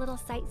up for a little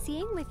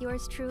sightseeing with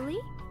yours truly?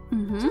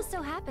 Mm-hmm. Just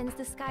so happens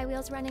the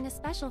Skywheel's running a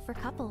special for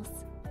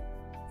couples.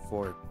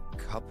 For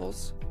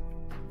couples?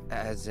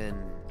 As in...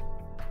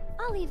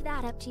 I'll leave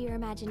that up to your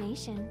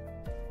imagination.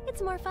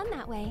 It's more fun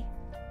that way.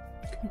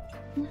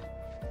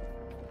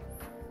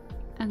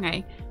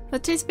 Okay.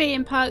 Participate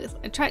in park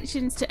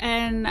attractions to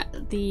earn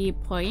the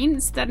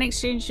points. Then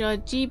exchange your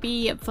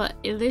GB for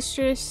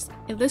illustrious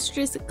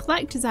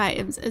collector's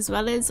items as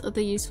well as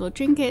other useful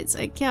trinkets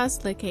at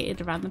kiosks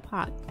located around the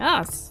park.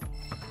 Yes.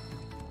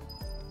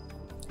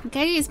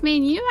 Okay, it's me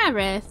and you,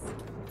 Aerith.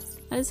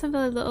 Let's have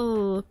a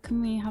little.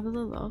 Can we have a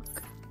little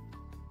look?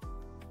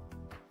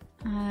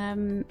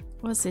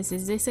 What's this?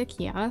 Is this a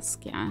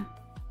kiosk? Yeah.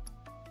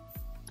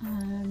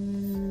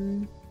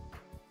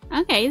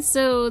 Okay,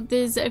 so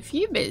there's a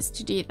few bits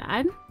to do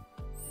then.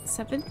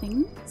 7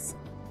 things.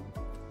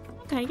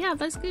 Okay, yeah,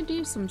 let's go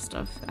do some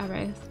stuff,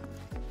 Aerith.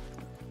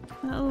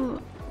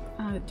 Oh,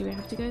 do we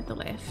have to go to the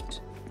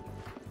lift?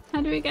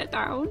 How do we get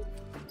down?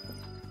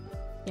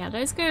 Yeah,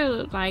 let's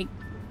go, like,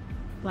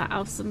 let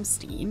off some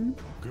steam.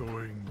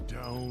 Going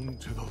down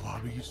to the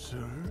lobby,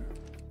 sir?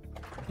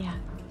 Yeah.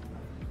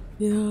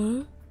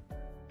 Yeah.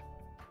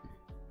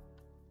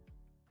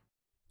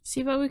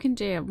 See what we can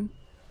do.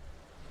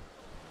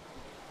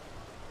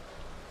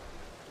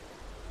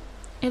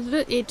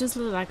 It does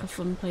look like a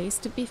fun place,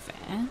 to be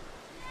fair.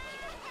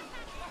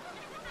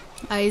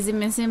 Oh, is it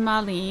missing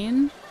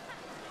Marlene?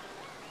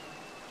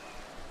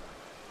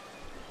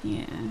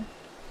 Yeah.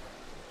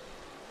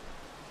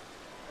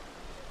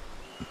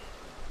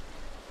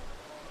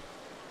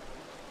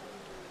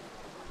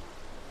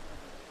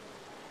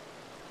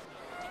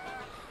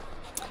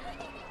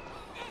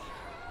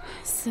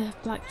 It's the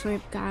black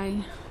robe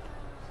guy.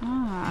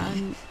 Ah.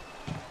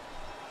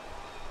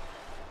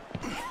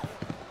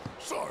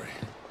 Sorry.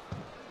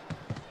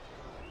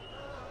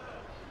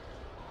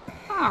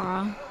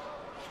 Ah.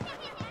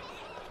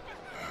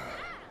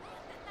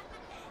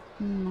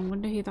 I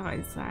wonder who that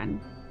is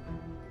then.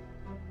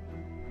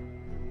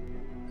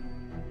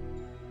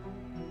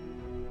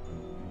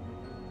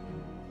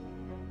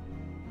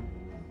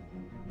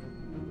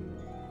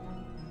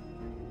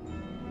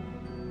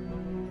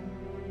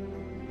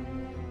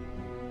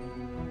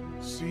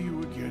 See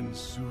you again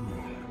soon.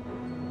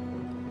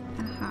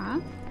 Uh-huh.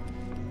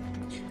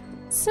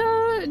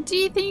 So, do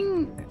you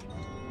think...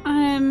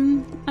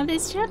 Oh,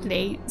 there's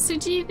Chudley. So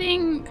do you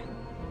think...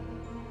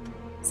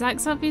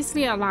 Zach's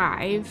obviously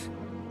alive.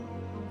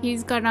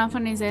 He's gone off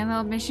on his own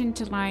little mission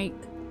to, like,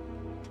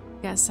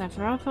 get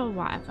Sephiroth or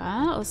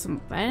whatever, or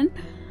something.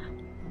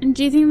 And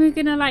do you think we're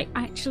gonna, like,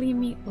 actually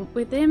meet up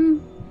with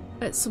him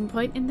at some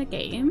point in the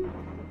game?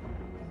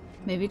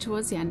 Maybe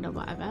towards the end or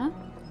whatever.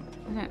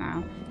 I don't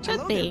know.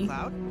 Hello there,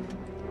 Cloud.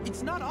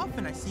 It's not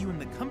often I see you in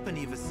the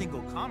company of a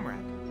single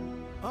comrade.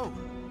 Oh,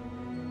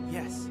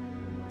 yes.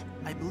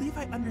 I believe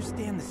I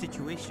understand the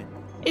situation.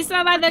 It's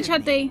not like that,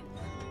 Chudley.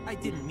 I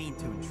didn't mean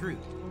to intrude.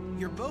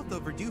 You're both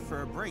overdue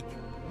for a break.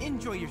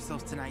 Enjoy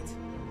yourselves tonight.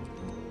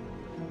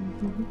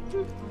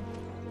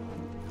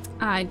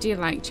 I do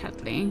like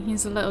Chudley.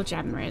 He's a little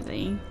gem,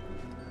 really.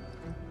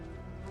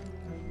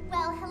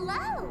 Well,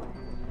 hello.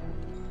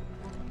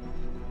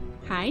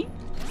 Hi.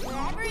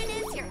 Wherever it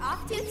is you're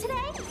off to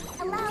today,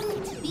 allow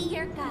me to be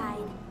your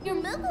guide. Your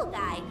Moogle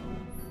guide.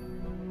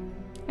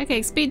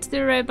 Okay, speak to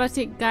the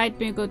robotic guide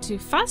Moogle to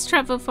fast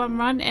travel from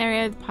one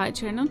area of the park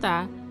to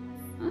another.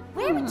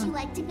 Where would you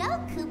like to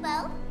go,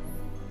 Kubo?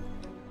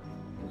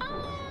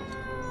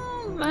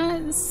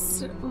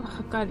 Let's...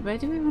 Oh god, where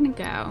do we want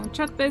to go?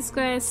 Chocolate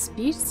Square,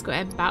 Speed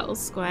Square, Battle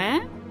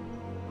Square.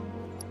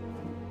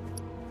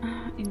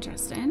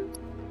 Interesting.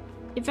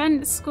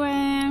 Event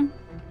Square.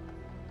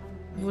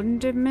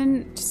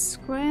 Wonderment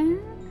Square.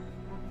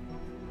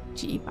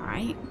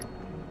 G-Bike.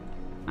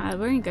 We're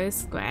gonna go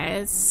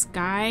Square.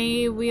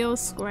 Sky Wheel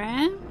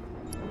Square.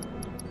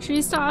 Should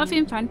we start off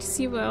in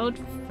Fantasy World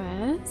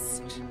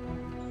first?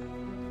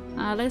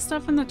 Let's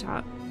start from the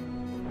top.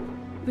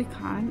 We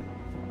can't.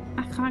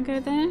 I can't go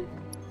there?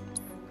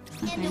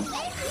 Okay.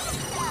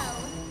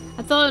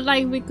 I thought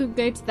like we could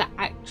go to the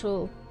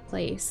actual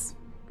place,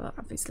 but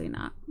obviously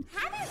not.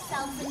 Have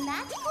yourselves a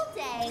magical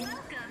day.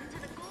 Welcome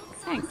to the Gold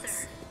Thanks.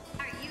 Saucer.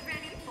 Are you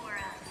ready for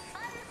a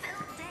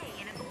fun-filled day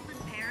in a golden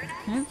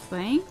paradise?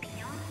 Hopefully.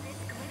 Beyond this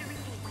glittery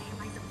gateway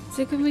lies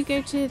a So can we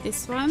go to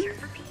this one?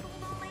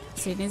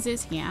 As soon as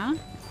it's here. Have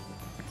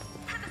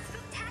a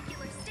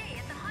spectacular stay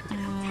at the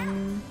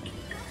Haunted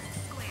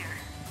Square.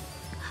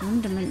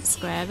 Wonderment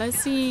Square. Let's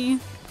see.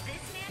 This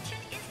mansion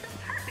is the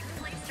perfect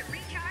place to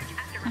recharge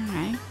after a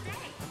Alright. day.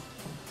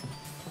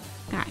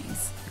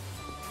 Guys.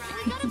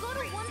 We gotta go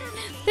to Wonderment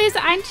There's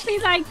actually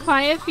like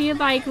quite a few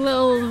like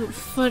little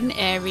fun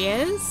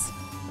areas.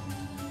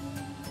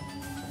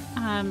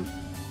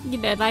 You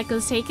know, like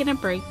us taking a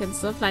break and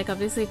stuff, like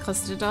obviously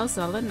Custard or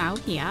Solar now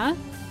here.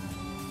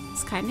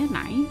 It's kind of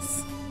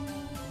nice.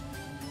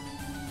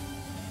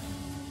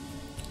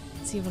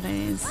 Let's see what it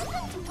is.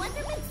 Welcome to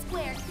Wonderment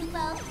Square,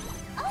 Kubo.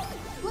 Oh,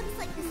 looks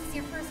like this is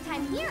your first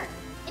time here.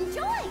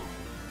 Enjoy!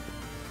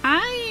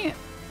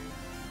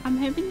 I'm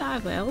hoping that I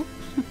will.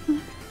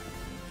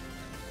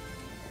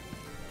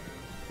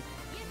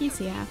 He's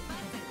here.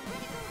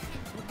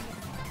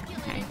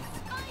 Okay.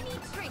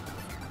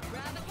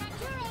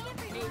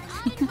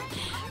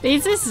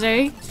 These are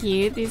so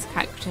cute, these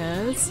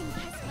characters.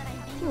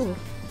 Ooh.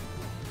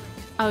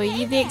 Oh, are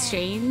you the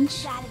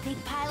exchange? Got a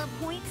big pile of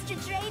points to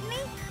trade me?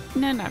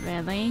 No, not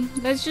really.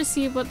 Let's just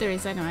see what there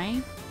is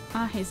anyway.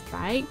 Ah, his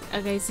bike.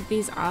 Okay, so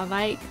these are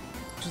like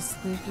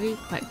just literally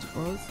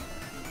collectibles.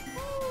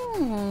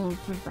 Oh,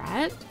 for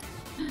red.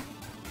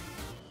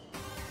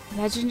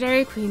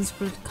 Legendary Queen's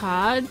Blood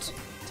card.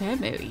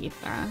 Turbo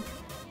Ether.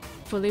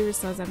 Fully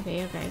restores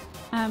MP. Okay.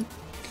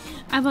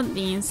 I want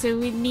these. So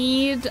we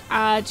need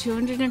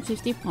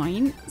 250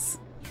 points.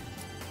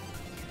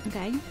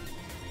 Okay.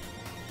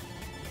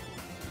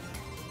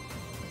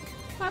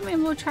 I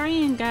mean, we'll try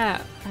and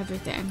get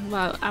everything.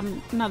 Well,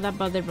 I'm not that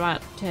bothered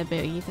about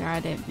Turbo Ether,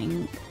 I don't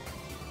think.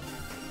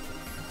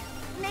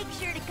 Make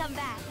sure to come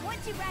back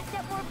once you've racked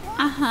up more points.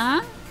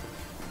 Uh-huh.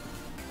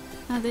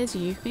 Oh, there's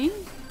Yuffie.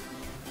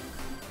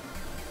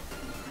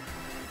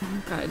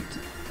 Oh god.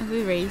 Are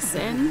we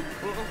racing?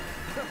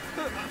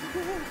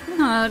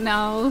 Oh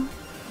no.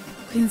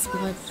 Queen's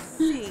Blood.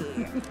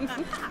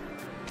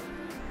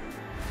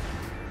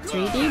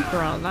 3D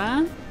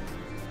Brawler.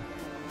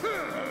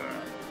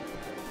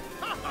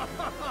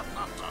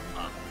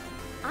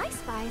 I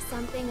spy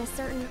something a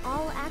certain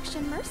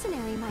all-action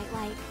mercenary might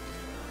like.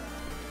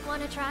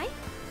 Wanna try?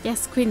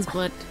 Yes, Queen's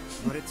Blood.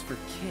 But it's for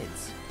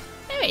kids.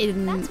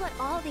 That's what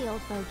all the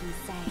old fogies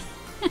say.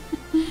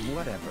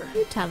 Whatever.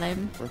 You tell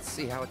him. Let's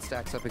see how it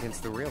stacks up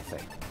against the real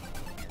thing.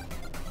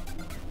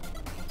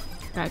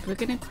 God, we're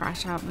gonna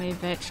crash, aren't we?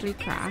 Virtually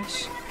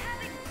crash.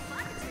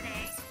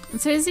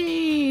 And so is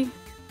he...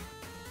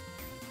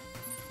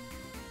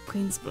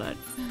 Queen's Blood.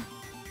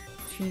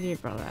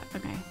 3D Brawler.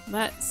 Okay,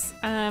 let's,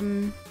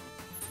 okay.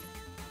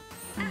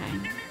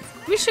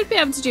 We should be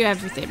able to do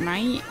everything,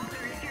 right?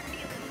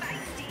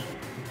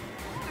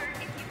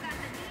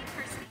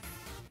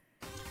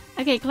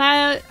 Okay,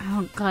 Cloud.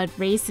 Oh god,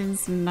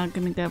 racing's not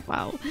gonna go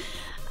well.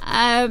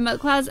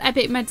 Cloud's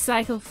epic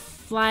motorcycle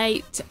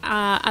flight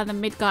on the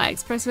Midgard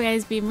Expressway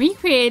has been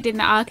recreated in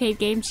the arcade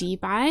game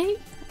G-Bike.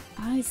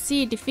 I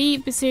see.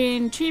 Defeat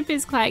pursuing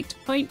troopers, collect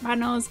point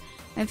panels,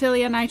 and fill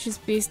your nitrous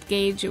boost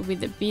gauge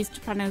with the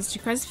boost panels to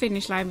cross the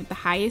finish line with the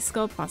highest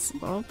score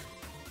possible.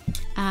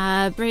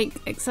 Brake,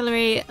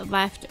 accelerate,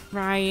 left,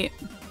 right,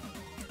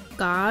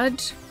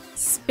 guard,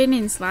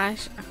 spinning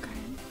slash. Okay.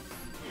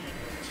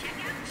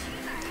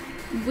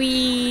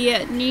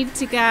 We need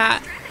to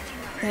get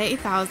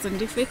 30,000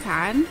 if we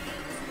can.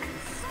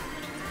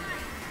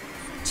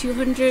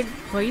 200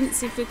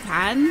 points if we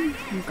can.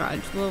 Oh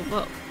god,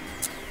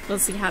 we'll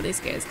see how this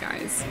goes,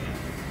 guys.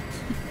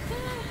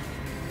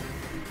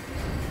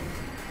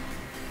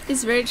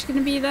 Is Roach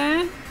gonna be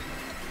there?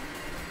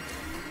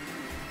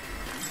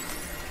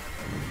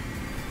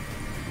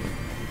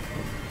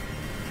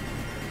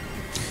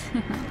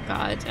 Oh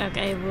god,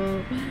 okay,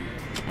 well,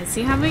 let's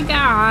see how we get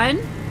on.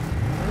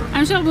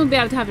 I'm sure we'll be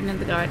able to have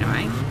another go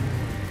anyway.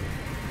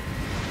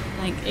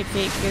 Like, if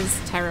it goes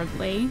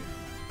terribly.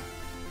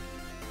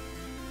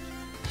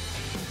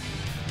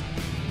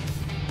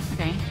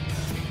 Okay.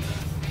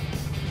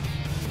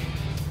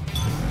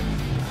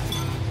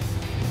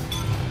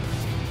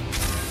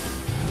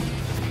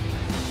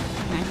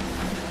 Okay.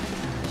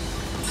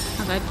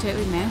 Oh god,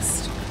 totally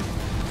missed.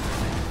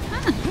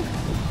 Ah.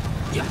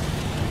 Okay.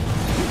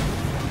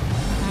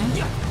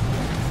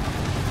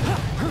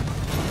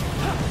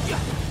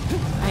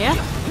 Oh yeah?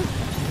 God.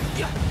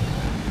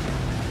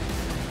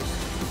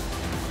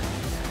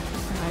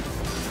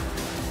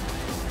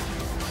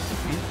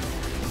 Okay.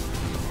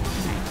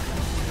 Okay.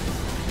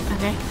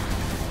 Okay.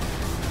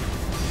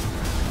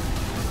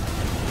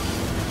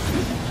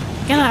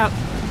 Get out!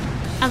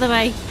 Other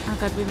way! Oh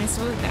god, we missed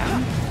all of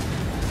them.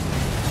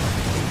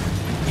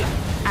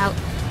 Out.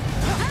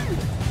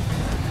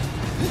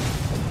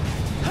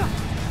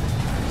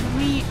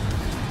 We...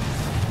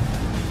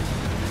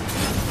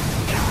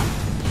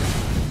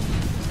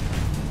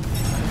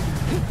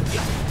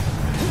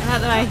 Out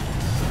of the way.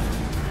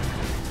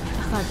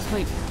 Oh god,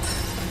 wait.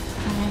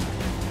 Okay.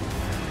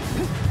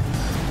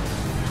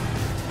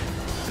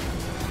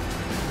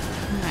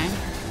 Okay.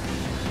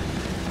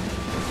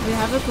 We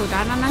have a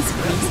cooldown on our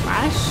Spring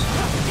Splash.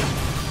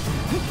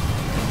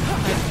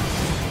 Okay.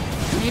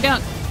 No, you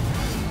don't.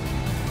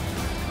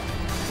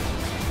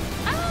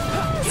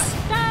 Ah,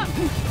 stop!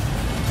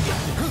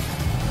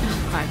 Oh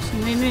god, you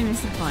made me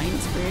miss the point.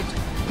 It's weird.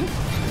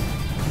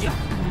 Okay.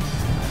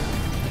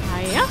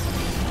 Hiya.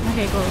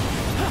 Okay, go.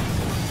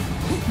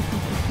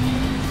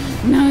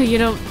 No, you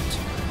don't.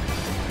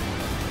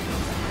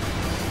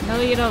 No,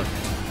 you don't.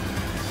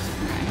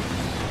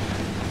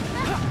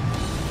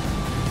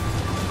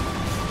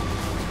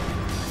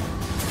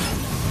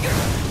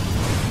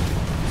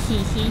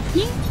 Hee hee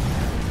hee.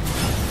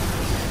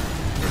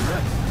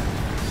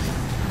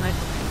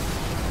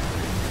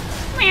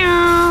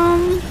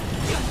 Meow.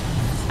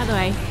 How do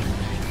I?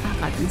 Oh,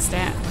 fucking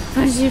stat.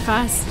 Goes too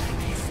fast.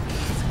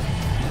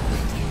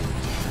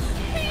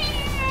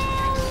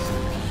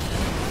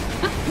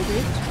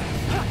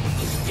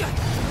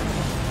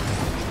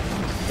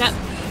 Yep.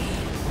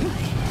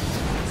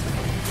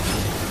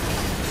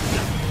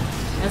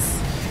 Yes.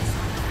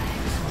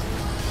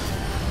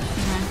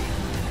 Okay.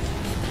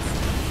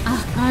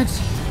 Oh god.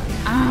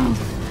 Ow.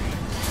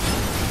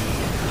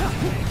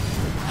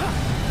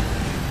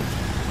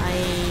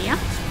 Hiya.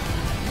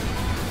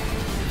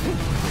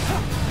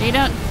 They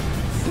don't.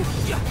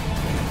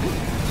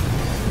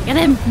 Get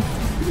him.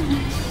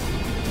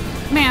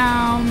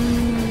 Meow.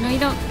 No, you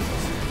don't.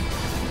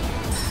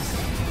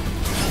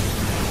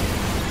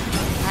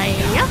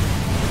 Hiya.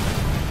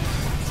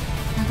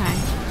 Okay.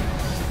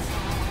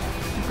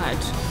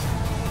 Good.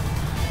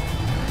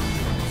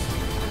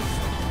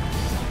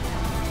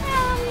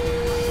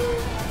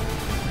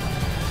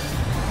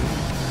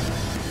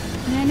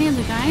 Any of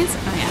the guys?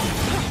 Oh yeah.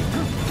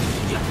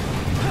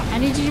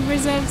 Energy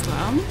reserves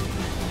low.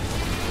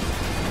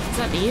 Is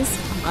that these?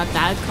 Oh god,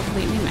 that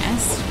completely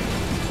missed.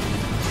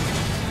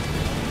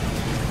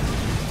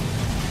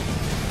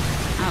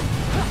 Oh.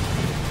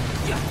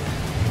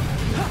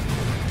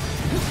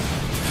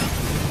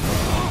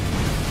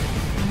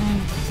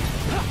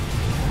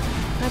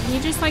 But you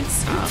just like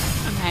stop.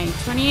 Okay,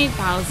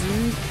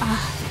 28,000.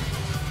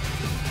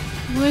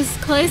 Was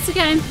close to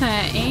getting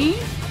 30.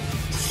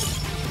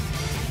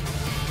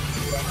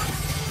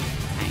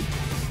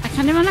 I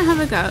kind of want to have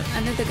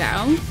another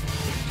go.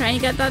 Try and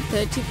get that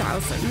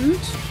 30,000.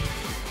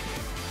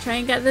 Try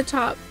and get the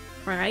top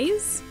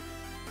prize.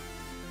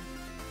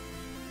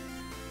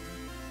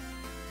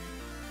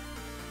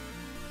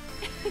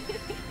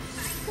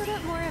 Put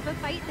up more of a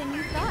fight than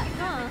you thought,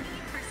 huh?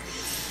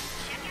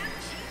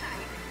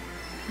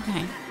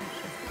 Okay.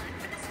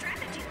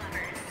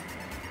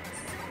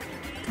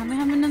 Can we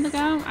have another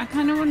go? I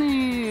kind of want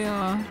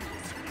to...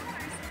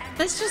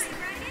 Let's just...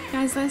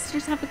 Guys, let's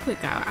just have a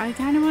quick go. I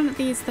kind of want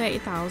these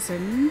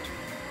 30,000.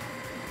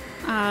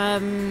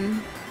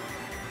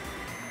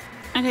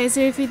 Okay, so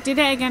if we did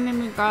it again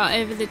and we got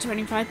over the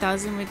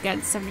 25,000, we'd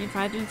get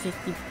 75 and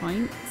 50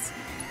 points.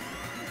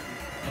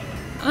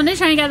 I want to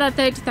try and get that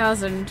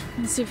 30,000.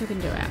 Let's see if we can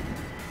do it.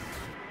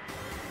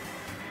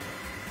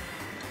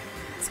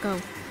 Let's go.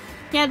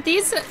 Yeah,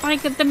 these,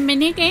 like, the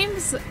mini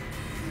games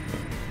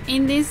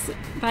in this,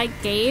 like,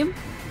 game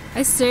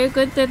are so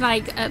good that,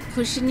 like,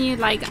 pushing you,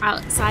 like,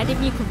 outside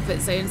of your comfort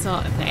zone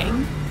sort of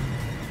thing.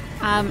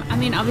 I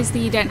mean,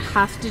 obviously you don't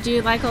have to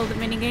do, like, all the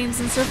mini games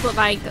and stuff, but,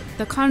 like,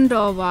 the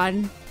Condor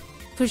one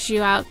push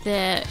you out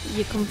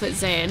your comfort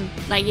zone.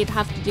 Like, you'd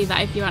have to do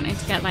that if you wanted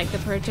to get, like, the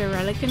Proto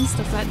Relic and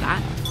stuff like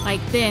that.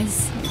 Like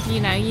this, you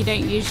know, you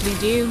don't usually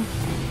do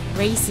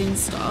racing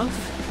stuff.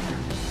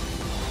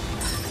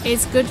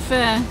 It's good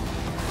for,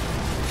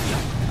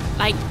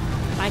 like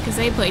I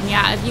say, putting you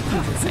out of your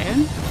comfort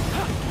zone.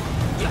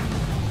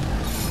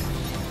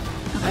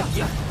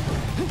 Okay.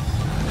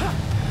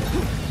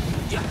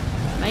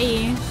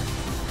 Bye.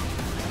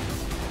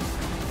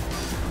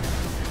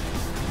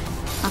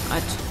 Oh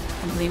god,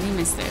 completely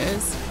missed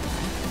those.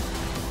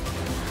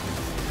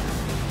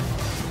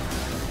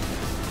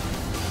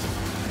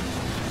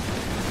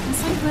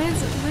 It's like, where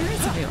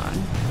is everyone?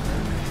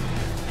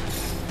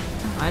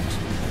 Oh god.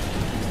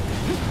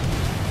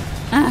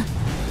 Ah.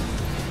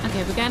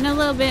 Okay, we're getting a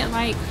little bit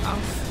like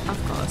off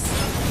course.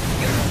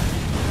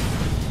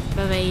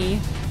 Bye bye.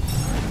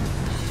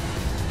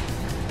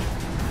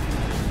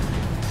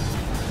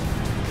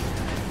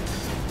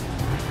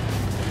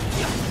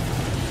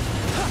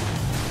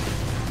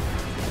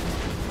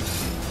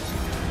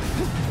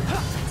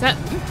 Set.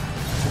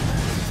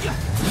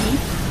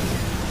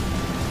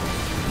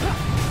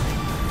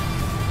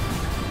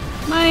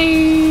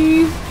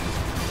 Bye.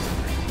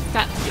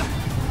 Stop.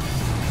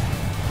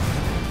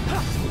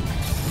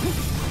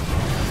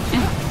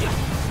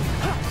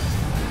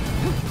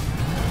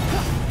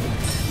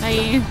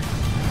 Bye.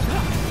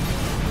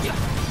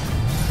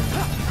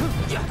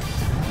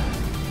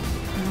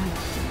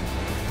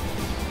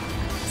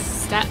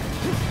 Stop.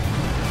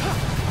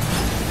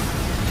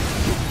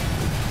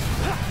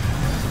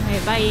 Okay,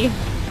 bye.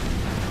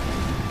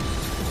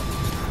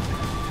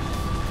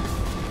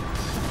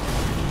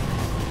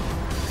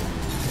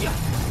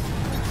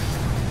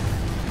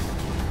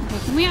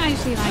 Can we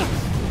actually, like,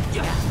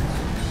 yeah.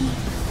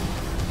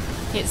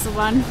 Hits the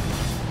one.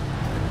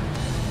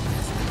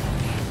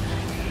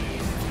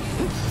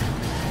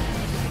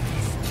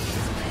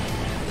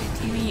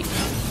 Can we,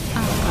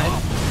 oh god.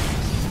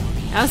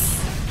 Yes.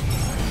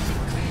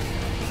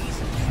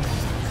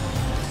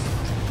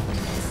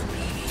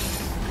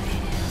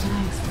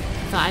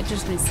 So I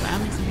just missed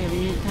them, so maybe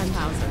we need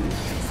 10,000.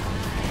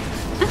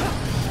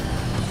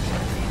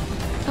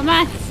 Come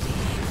on.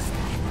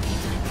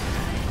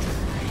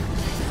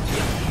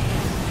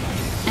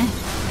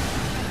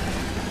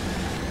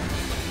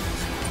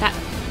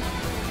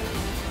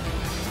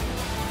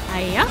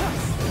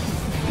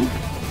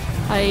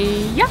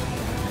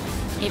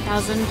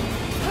 8,000. No,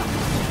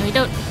 we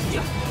don't.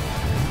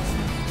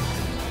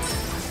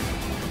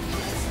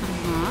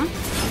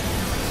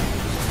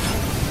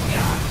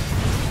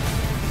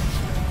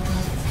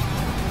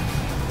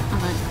 Oh,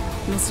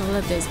 I missed all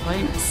of those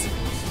points.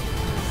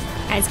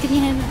 Guys, can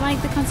you hear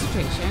like the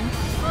concentration?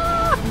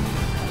 Ah!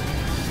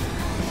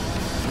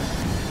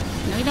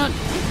 No, we don't.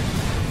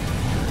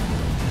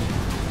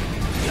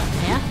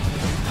 Yeah.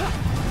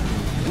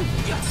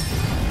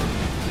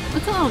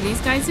 Look at all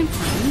these guys in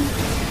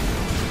front.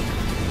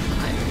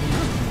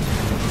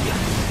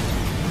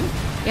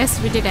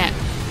 Yes, we did it.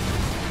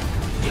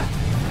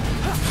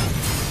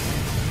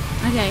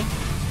 Okay,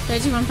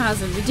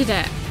 31,000. We did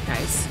it,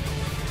 guys.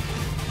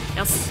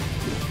 Yes.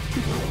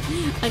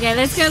 Okay,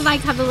 let's go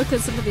like have a look at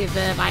some of the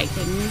other like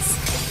things.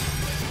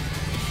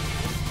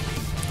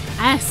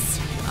 Yes,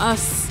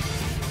 us.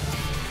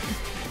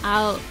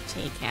 I'll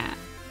take it.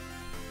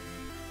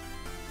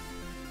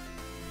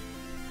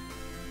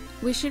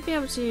 We should be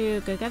able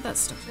to go get that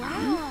stuff now.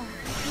 Wow,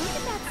 look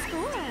at that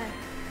score.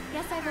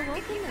 Guess I've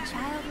awoken the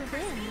child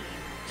within.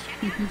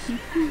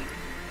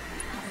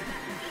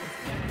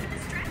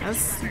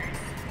 Yes.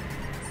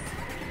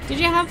 Did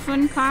you have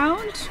fun,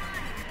 Cloud?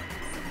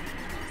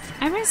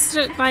 I was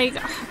like,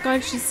 oh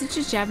god, she's such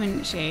a gem,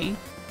 isn't she?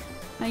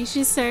 Like,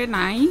 she's so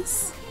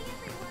nice.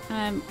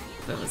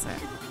 What was it?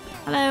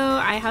 Hello,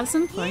 I have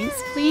some points,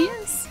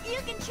 please. You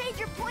can trade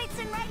your points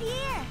in right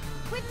here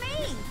with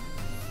me.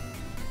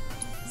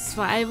 That's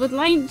what I would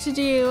like to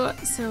do.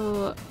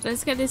 So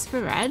let's get this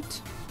for red.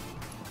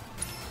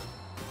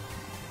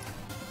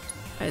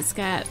 Let's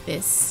get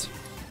this.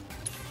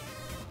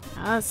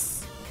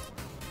 Yes.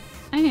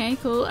 Okay,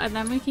 cool. And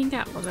then we can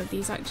get all of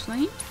these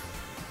actually.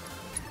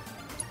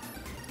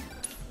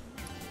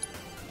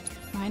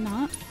 Why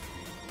not?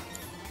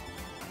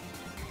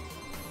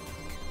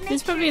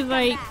 There's probably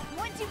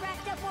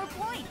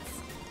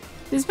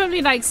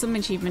like some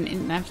achievement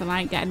in there for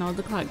like getting all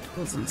the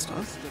collectibles and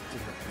stuff.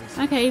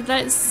 Okay,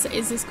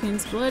 is this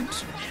Queen's Blood?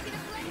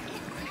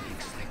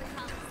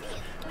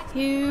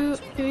 Who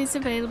is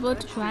available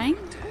to play?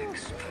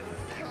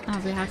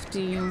 Oh, we have to.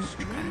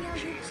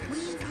 Okay.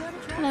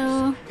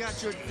 Hello.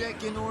 Got your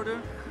deck in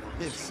order?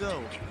 If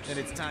so, then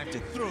it's time to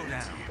throw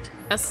down.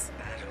 Yes.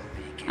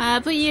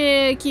 Put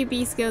your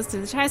QB skills to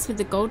the test with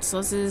the Gold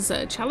Sources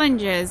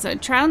challenges.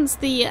 Trounce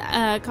the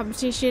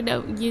competition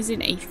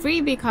using a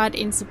freebie card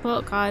in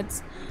support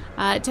cards.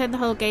 Turn the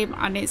whole game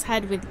on its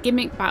head with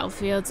gimmick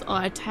battlefields,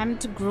 or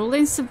attempt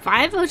grueling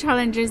survival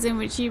challenges in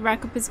which you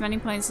rack up as many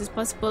points as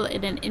possible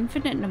in an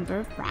infinite number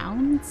of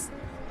rounds.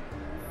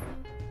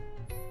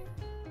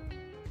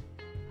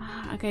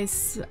 Okay,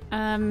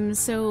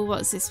 so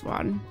what's this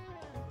one?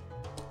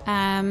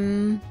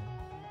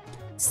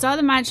 Start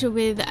the match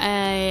with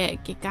a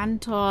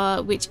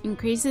Gigantor, which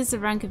increases the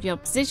rank of your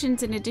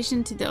positions in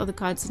addition to the other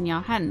cards in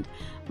your hand.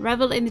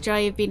 Revel in the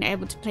joy of being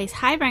able to place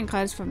high rank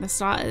cards from the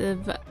start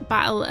of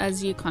battle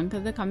as you conquer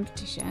the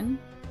competition.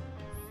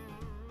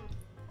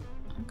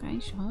 Okay,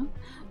 sure.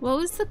 What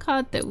was the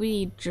card that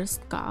we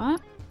just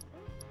got?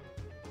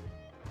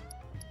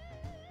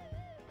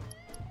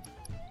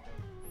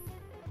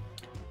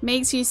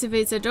 Makes use of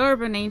its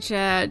adorable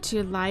nature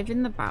to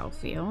liven the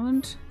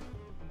battlefield.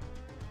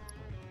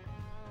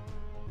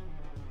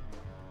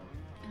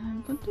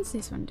 What does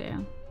this one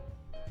do?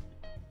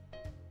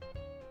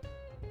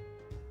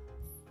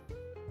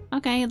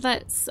 Okay,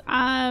 let's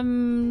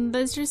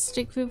just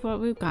stick with what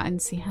we've got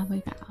and see how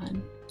we get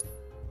on.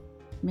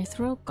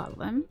 Mithril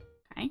Golem.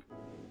 Okay.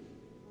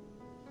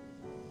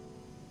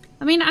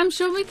 I mean, I'm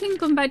sure we can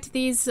come back to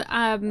these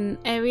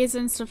areas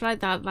and stuff like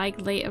that, like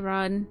later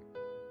on.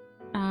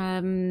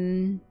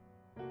 In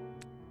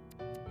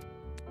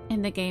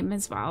the game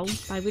as well.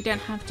 Like, we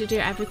don't have to do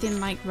everything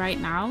like right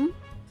now.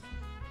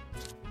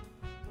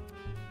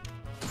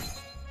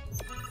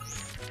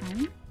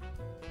 Okay.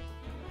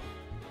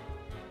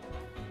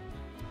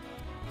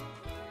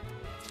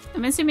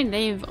 I'm assuming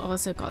they've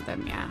also got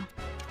them, yeah.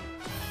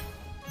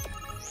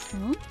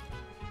 Cool.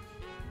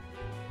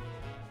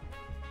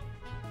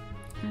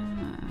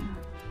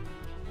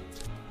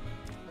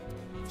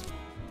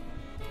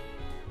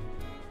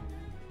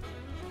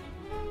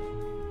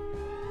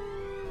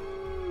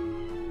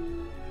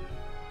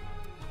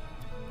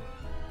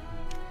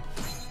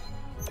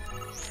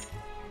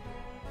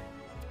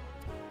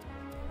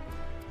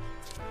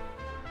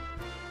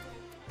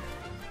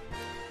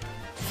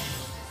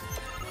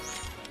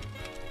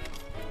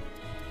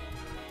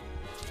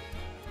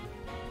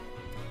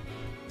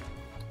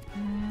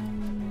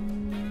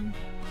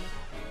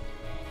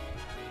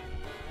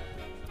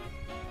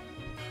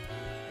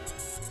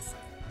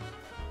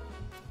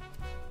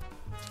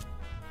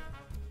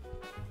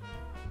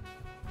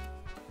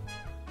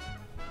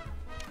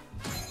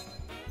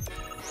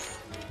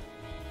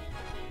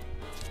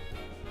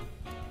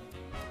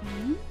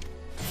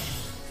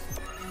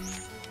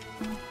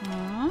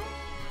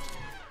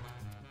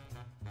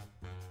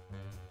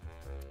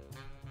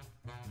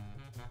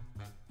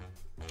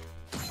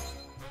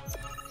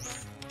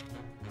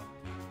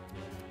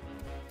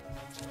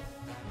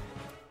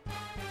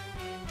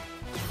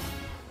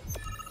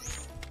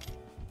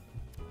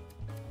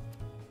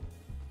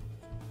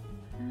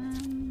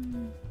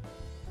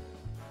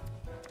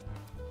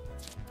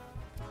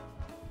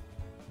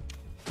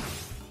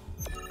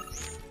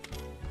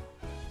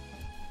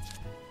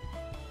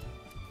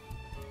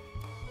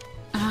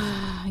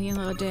 you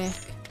little dick.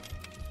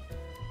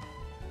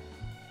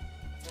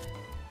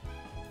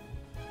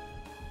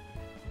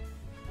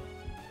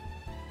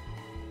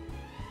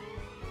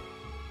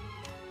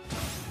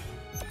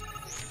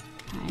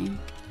 Okay.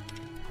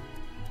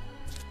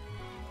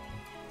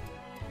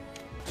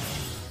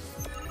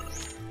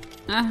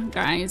 Ah,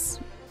 guys.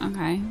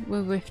 Okay, we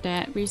whiffed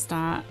it.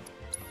 Restart.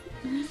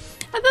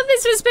 I thought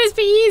this was supposed to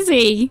be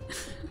easy.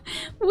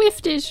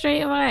 Whiffed it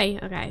straight away.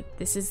 Okay,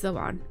 this is the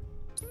one.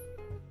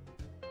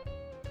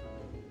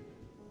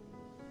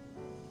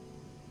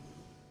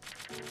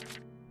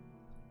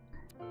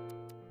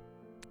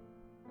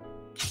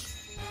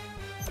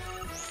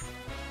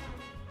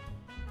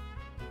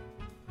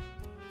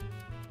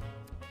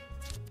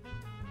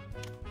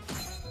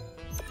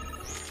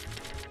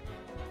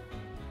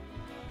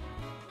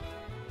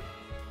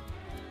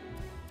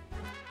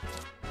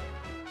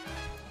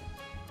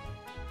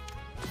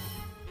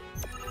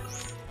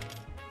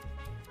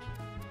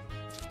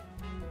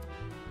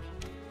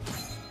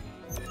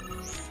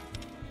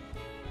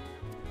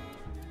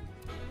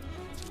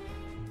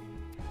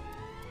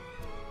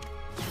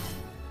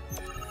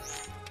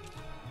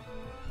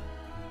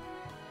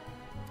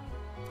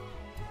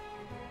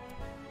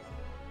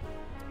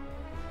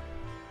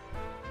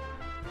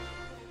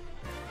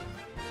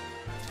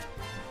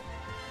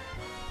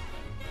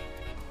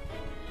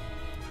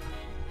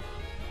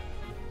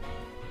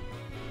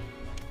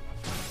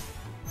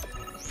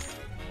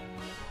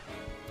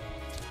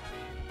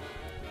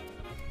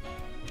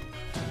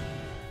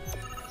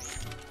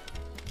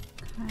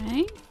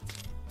 Okay.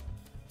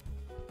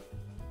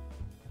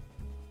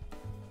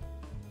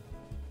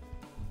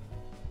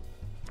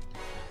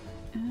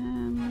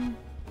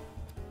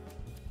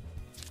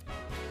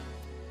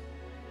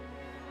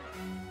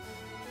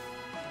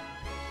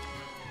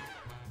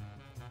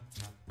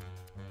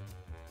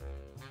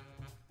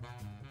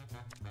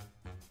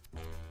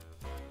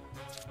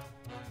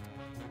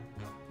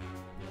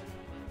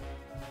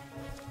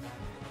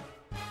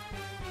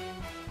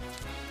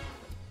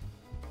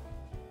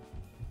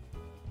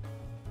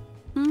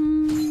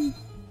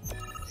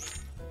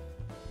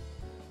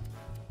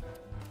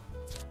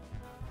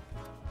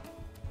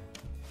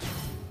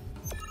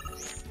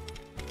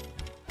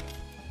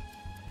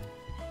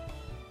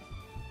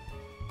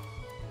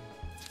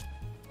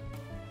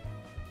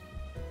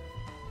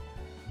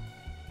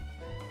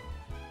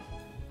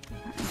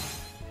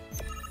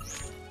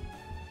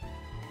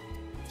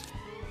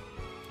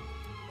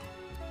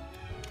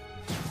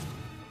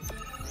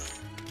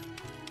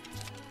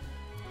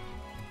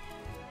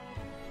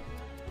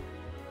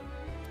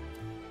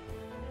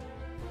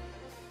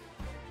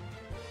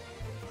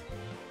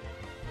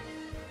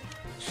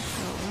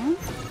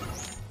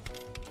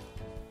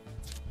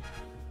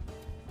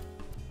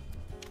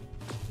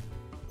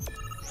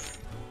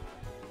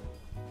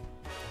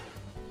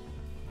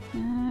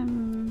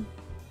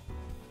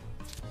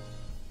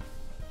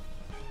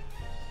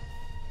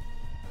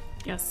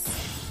 Yes.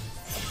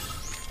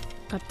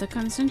 But the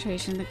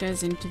concentration that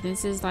goes into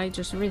this is like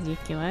just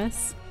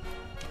ridiculous.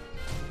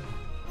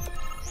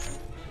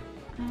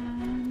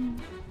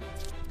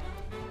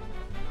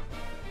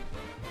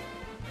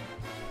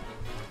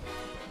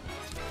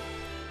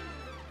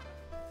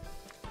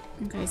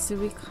 Okay, so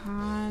we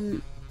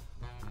can't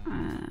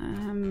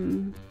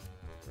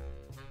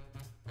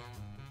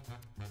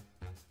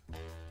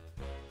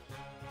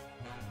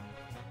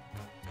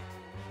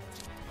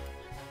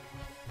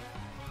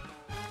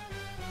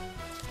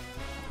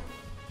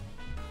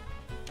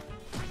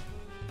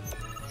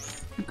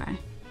okay,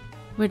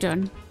 we're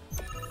done.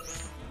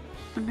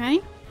 Okay,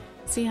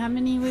 see how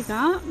many we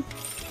got.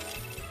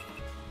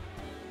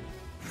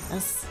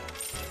 Yes.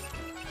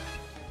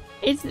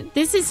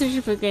 This is such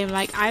a good game.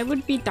 Like, I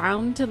would be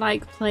down to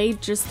like play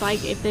just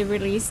like if they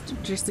released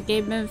just a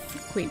game of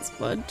Queen's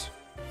Blood.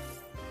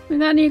 We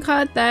got a new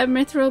card there,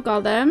 Mithril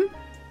Golem.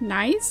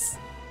 Nice.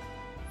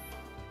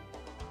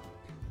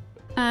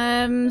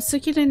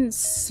 Succulent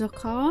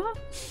Succor.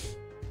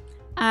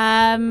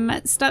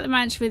 Start the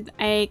match with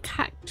a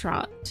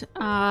Cactrot,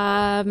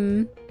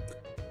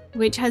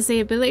 which has the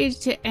ability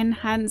to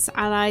enhance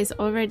allies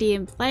already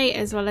in play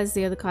as well as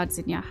the other cards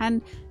in your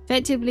hand.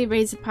 Effectively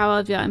raise the power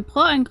of your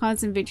important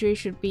cards, and victory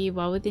should be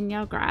well within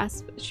your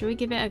grasp. Should we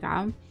give it a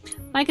go?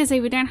 Like I say,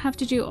 we don't have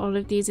to do all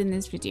of these in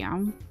this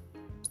video,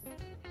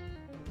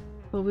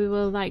 but we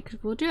will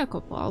we'll do a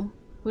couple.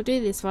 We'll do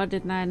this one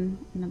and then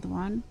another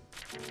one,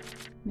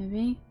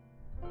 maybe.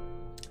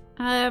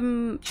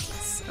 Okay.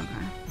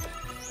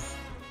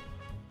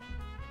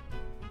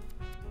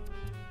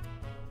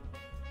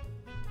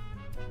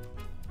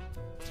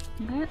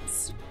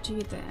 Let's do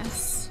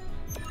this.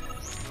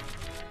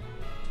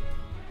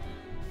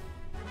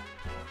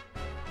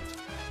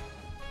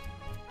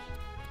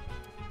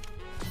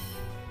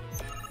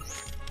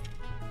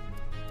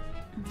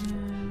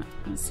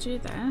 Let's do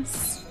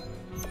this.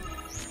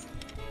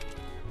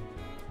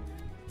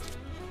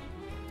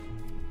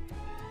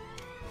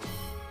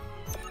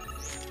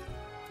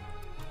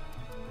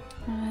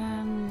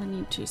 We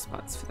need 2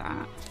 spots for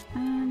that.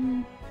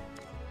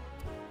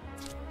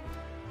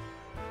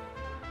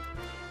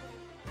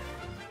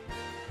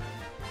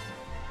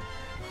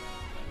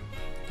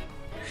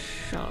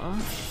 sure.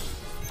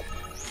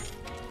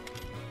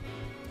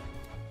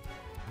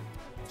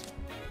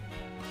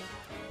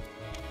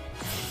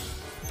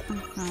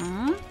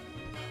 Uh-huh.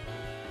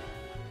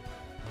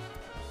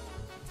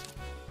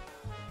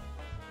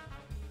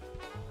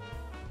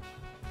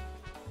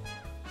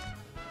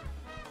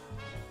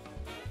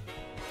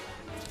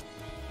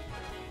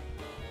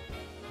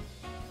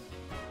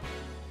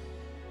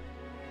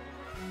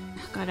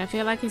 God, I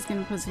feel like he's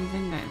gonna put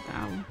something there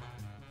though.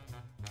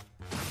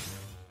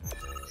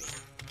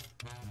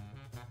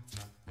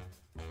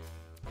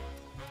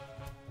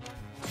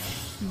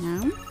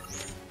 No?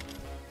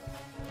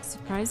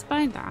 Surprised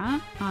by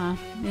that? Oh,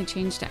 they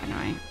changed it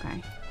anyway.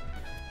 Okay.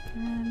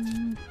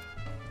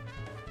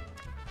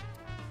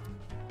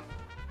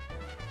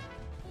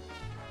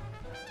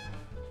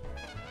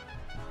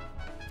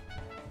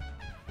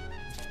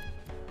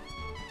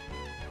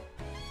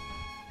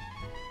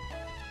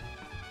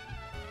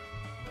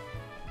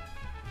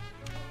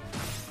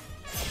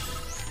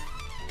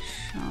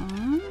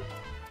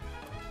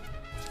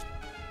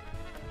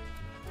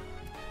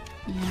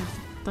 Yeah,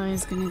 thought I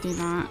was gonna do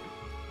that.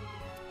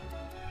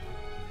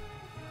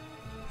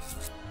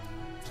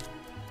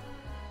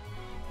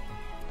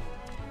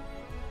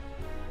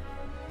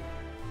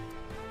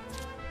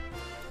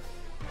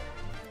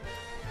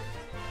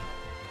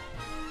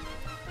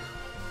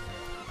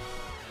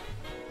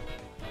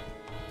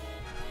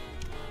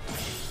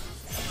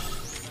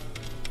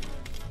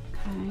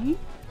 Okay.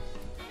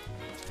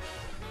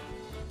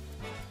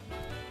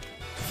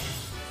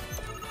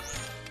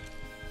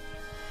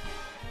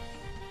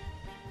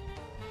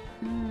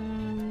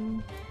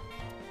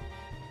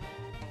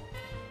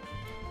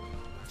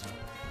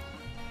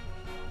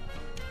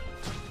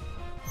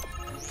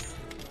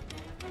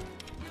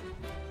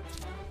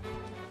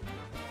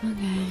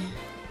 Okay.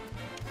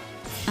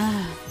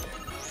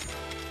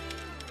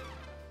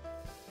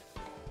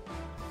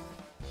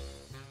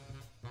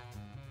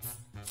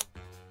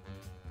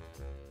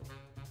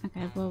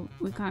 Okay, well,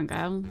 we can't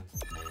go.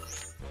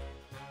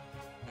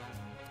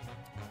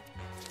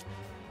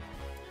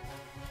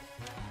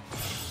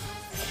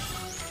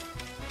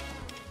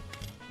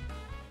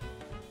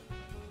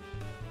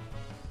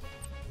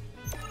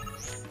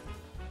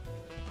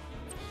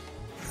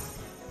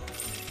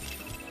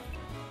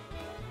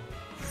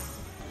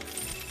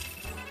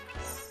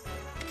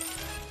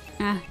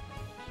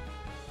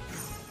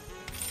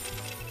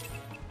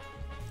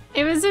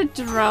 It was a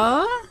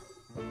draw?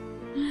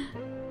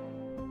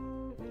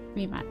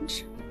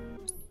 Rematch.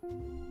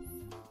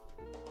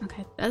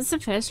 Okay, that's the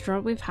first draw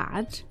we've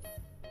had.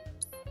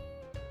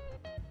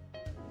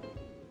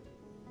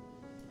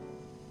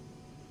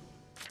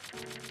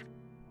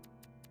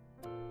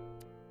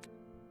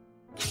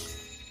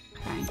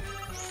 Okay.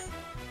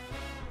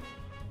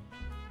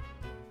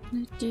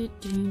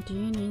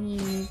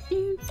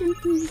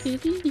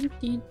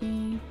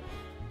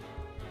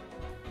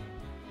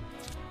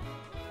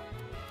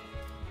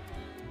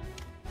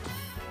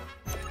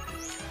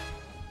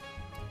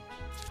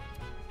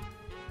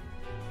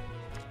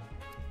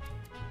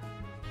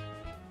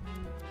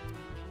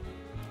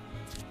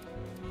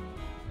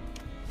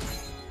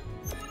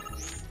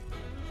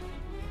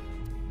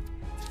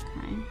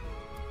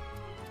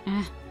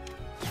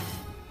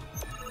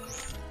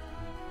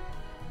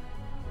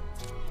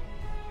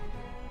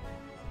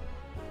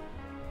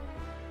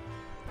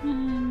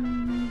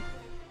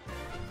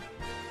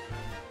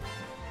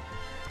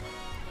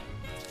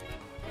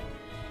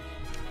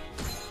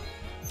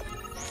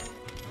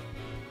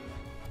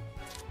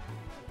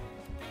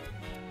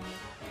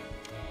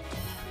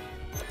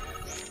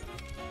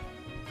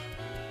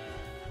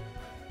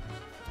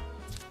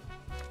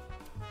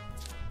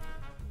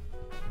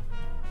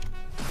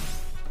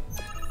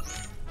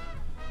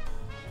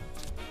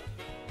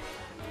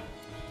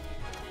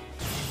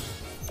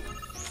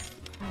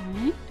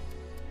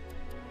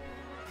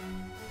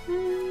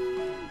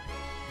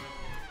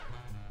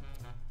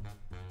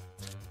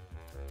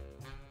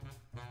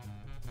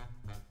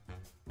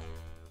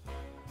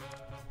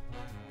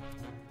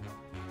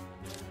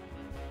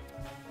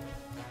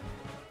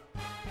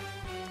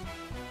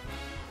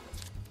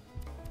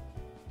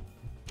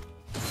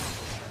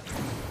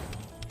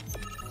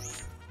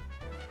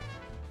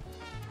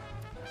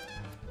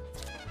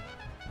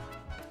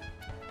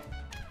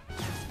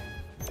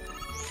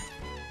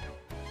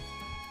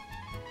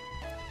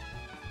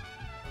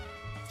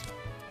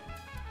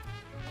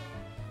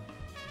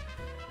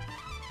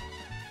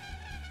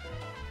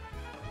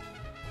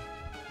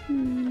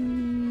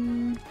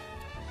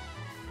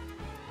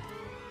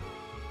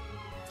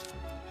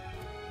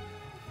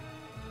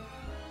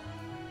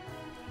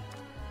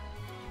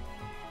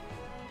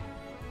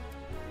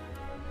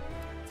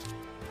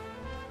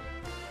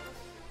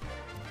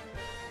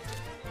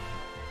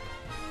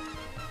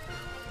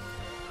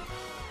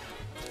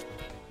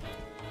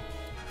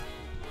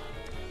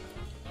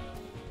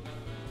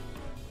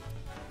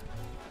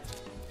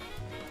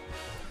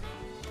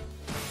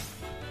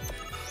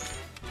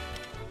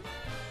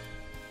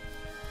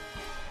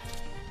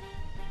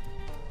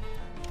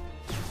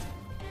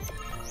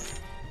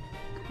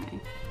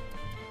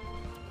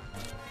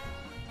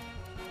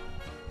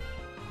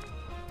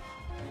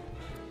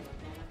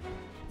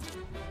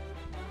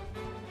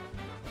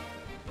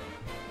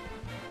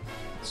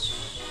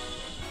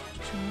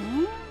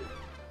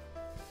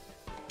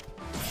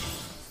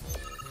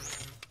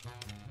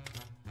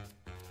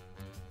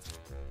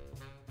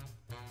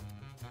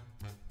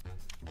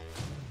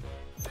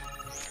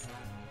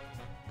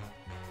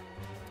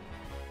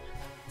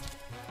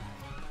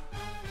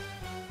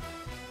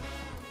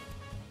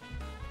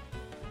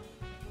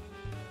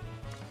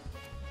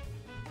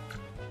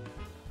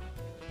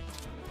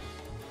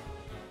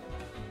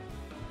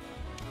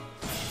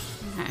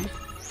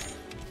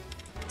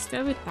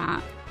 go with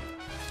that.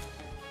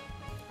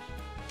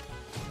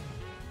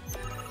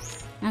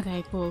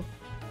 Okay, cool.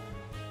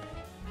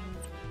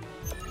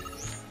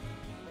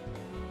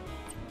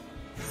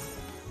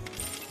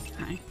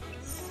 Okay.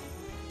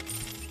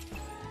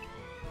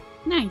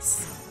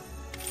 Nice.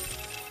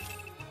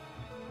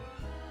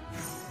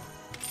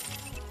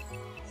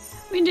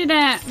 We did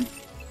it!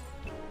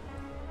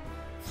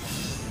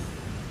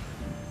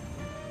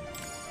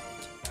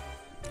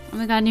 Oh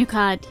my god, new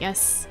card,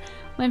 yes.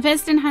 When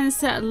first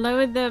enhanced,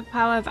 lower the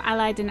power of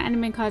allied and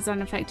enemy cards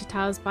on affected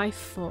tiles by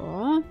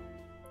 4.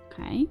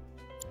 Okay.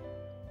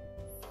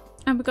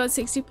 And we got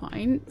 60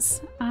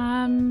 points.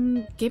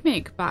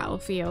 Gimmick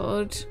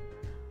battlefield.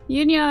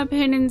 You and your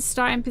opponent's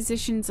starting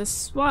positions are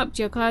swapped.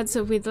 Your cards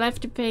with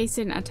left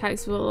facing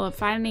attacks will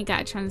finally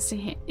get a chance to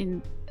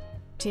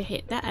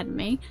hit the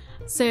enemy.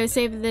 So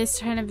save this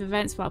turn of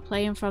events while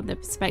playing from the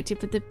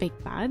perspective of the big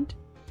bad.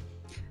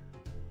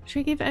 Should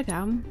we give it a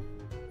go?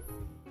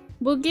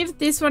 We'll give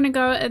this one a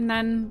go and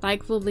then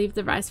like we'll leave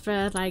the rest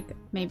for like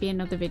maybe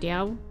another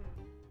video.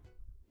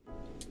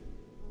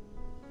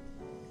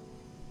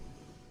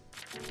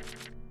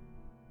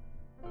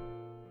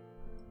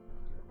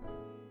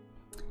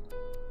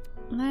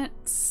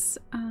 Let's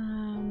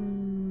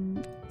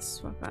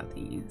swap out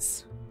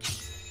these.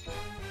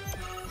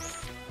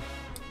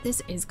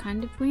 This is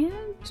kind of weird.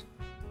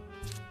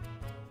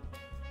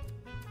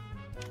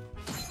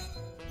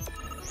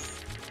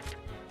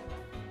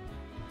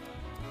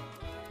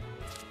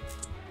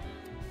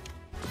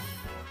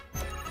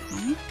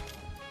 Okay.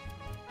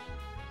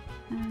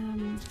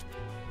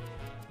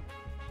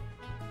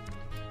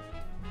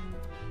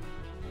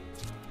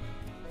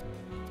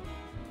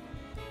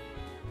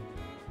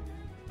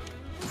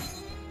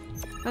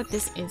 But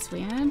this is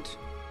weird.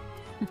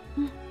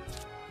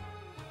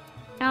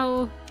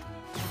 Oh.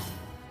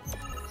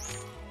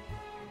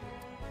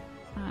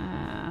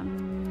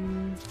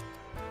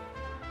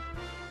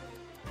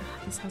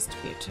 This has to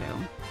be a 2.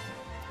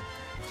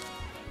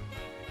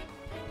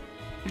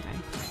 Okay.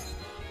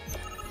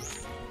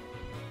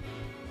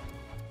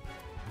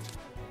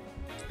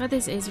 But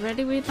this is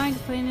really weird, like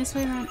playing this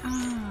way around.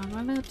 Ah,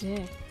 my little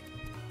dick.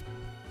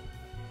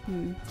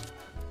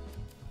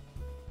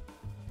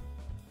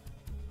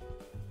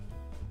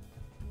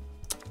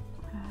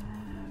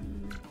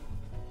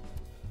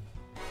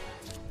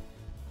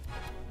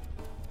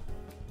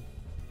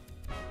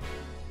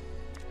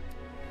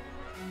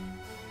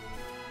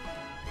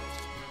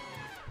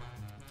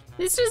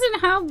 This doesn't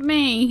help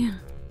me.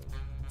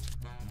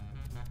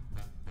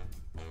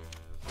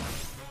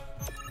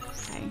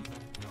 Okay.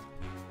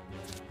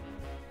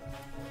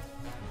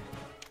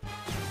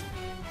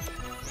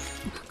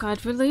 Oh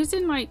god, we're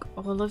losing like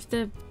all of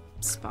the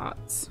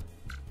spots.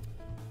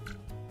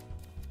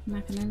 And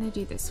I can only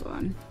do this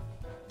one.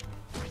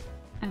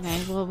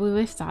 Okay, well we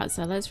whiffed that,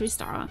 so let's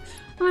restart.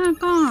 Oh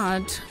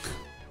god.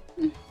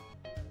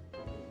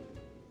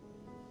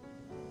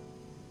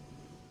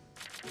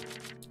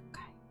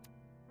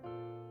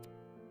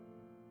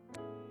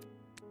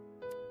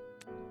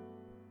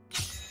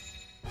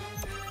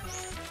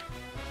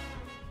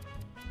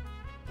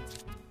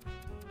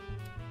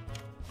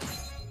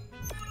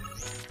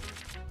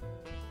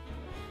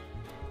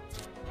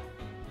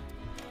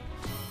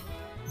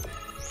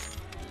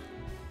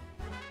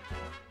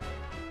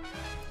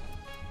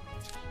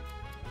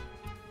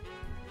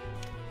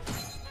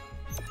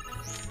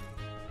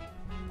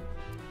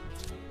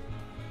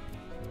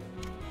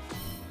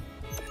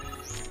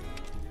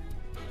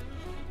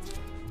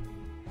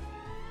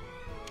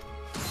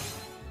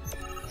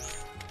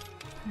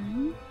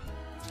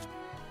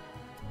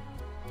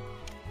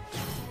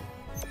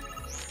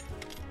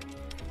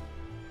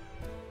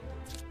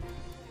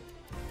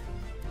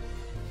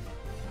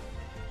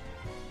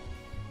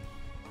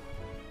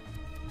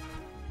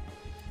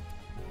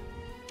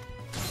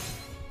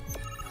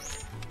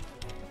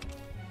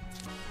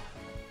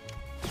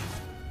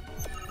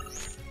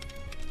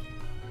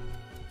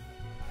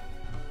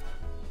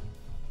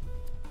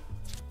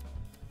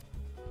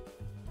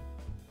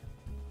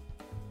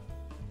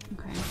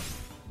 Okay.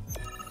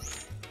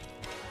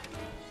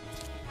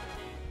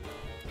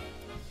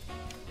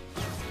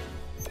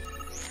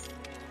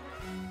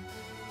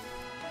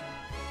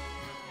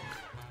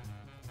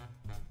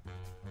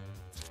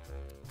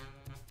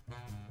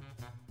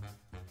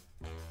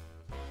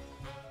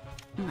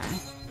 Okay.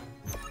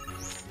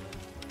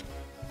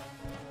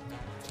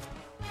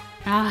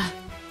 Ah.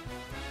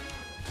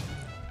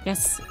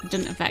 Yes, it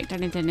didn't affect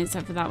anything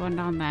except for that one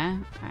down there.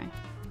 Okay.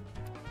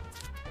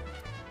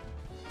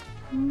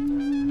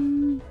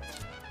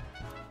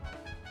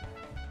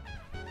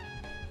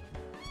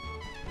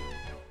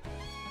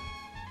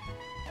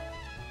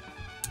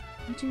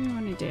 What do we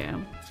want to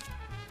do?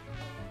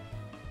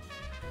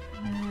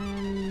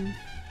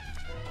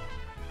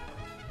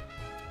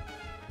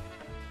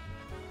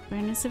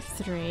 Bonus of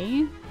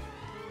 3.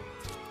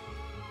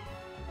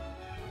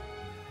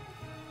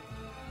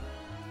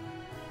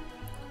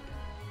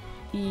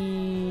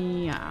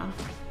 Yeah.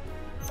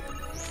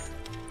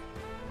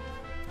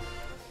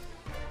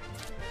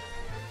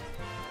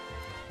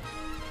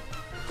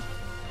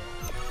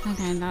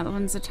 Okay, that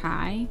one's a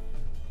tie.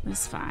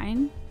 That's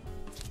fine.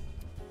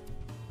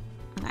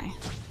 Okay.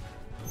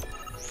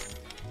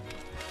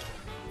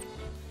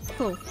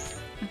 Cool.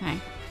 Okay.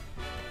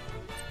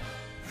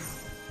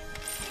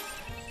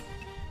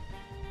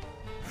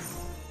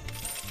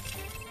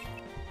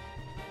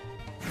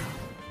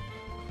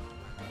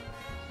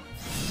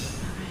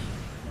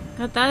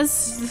 God,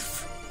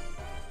 that's...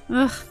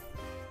 Ugh.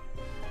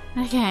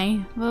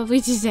 Okay, well, we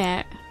did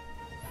it.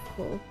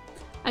 Cool.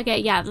 Okay,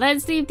 yeah,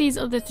 let's leave these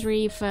other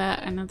three for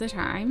another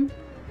time.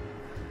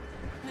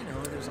 I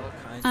know, there's all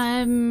kinds.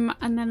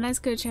 And then let's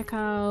go check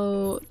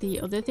out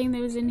the other thing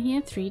that was in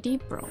here,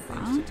 3D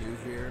Brawler.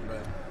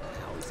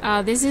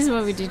 Oh, this is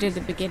what we did at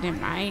the beginning,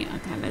 right?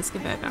 Okay, let's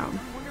give that a go.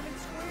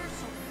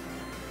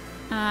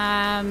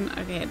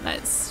 Okay,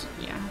 let's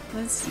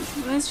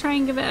try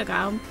and give it a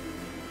go.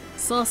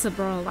 Saucer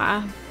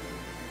Brawler.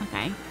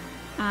 Okay.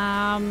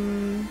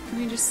 Can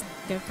we just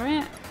go for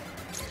it?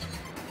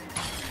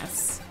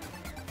 Yes.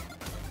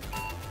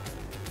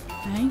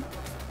 Okay.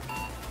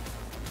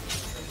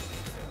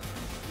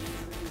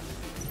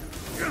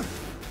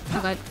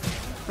 Oh god.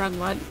 Wrong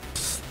one.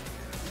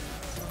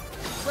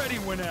 Ready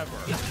whenever.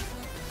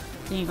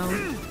 There you go.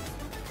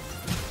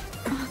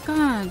 Oh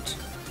god.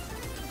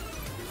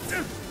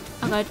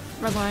 Oh god.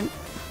 Wrong one.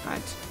 Oh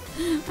god.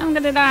 I'm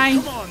gonna die.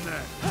 Come on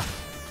then.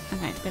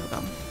 Okay, there we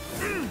go.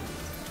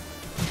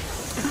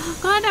 Oh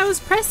god, I was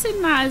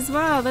pressing that as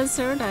well. That's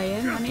so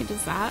annoying when he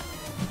does that.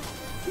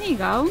 There you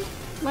go.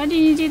 Why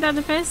didn't you do that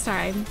the first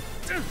time?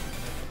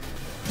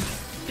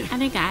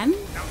 And again.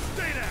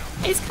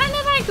 It's kind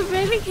of like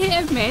really hit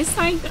and miss.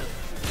 Like,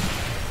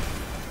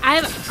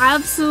 I'm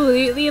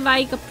absolutely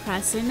like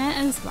pressing it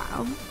as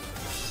well.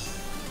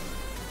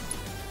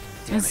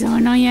 It's so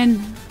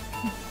annoying.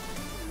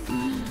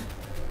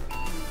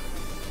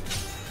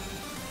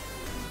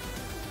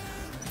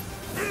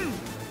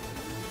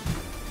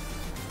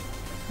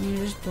 You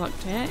just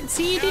blocked it.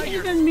 See, you didn't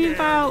even move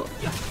out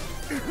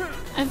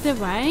of the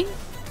way.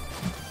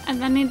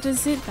 And then he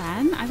does it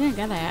then? I don't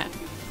get it.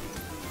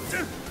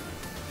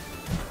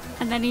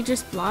 And then he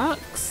just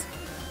blocks.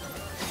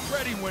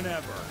 Ready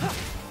whenever.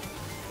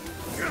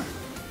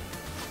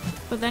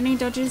 But then he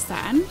dodges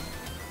then?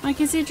 Like,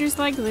 is it just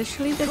like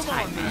literally the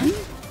timing?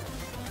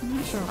 I'm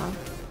not sure.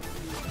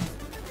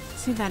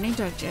 See, then he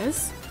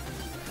dodges.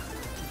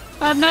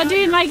 But I'm not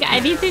doing like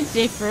anything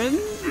different.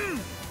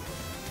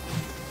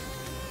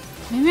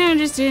 Maybe I'm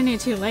just doing it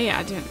too late,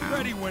 I don't know.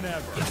 Ready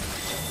whenever.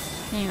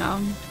 Hang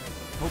on.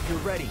 Hope you're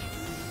ready.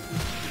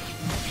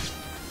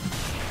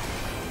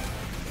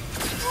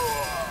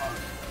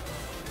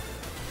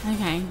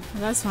 Okay,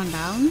 well, that's one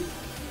down.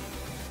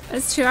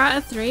 That's 2 out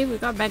of 3. We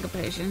got Mega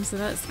Potion, so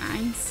that's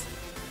nice.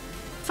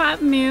 Fat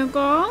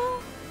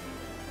Moogle.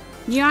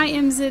 New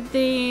items at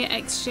the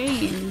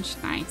exchange.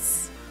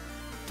 Nice.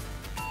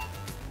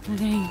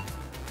 Okay.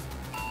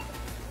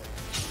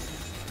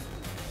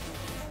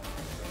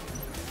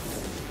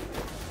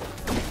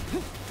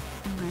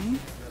 Okay.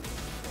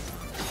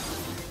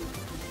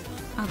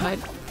 Oh god.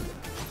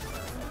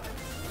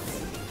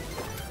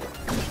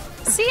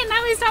 See,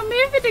 now he's not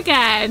moving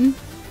again.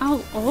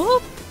 Oh,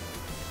 up?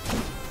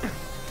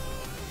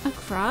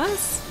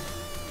 Across?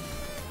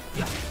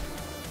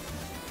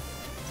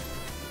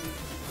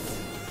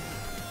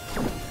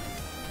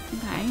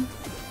 Okay.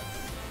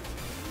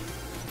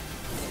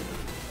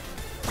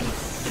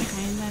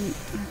 Okay, and then,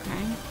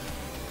 okay.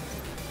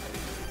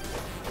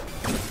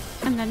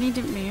 And then he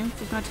didn't move.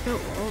 We got to go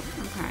up.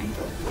 Okay.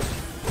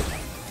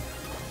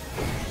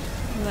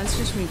 Well, let's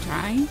just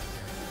retry.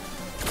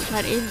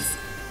 That is...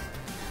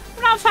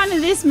 I'm not a fan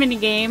of this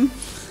minigame.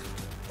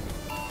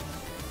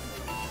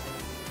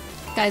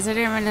 Guys, I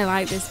don't really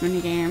like this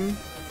minigame.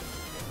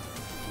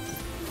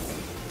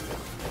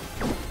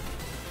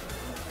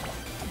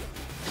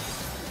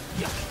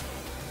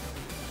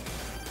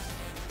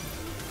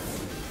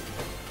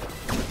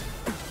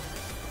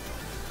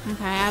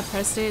 Okay, I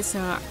pressed it, so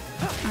I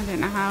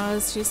don't know how I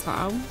was too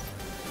slow.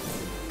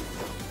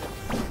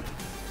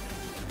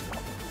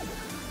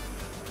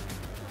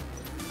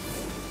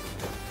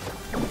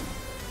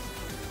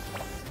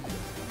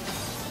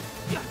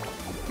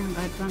 Oh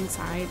god, wrong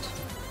side.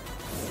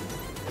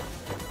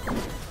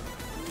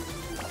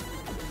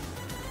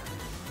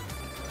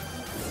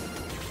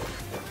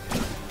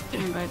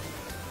 Oh god.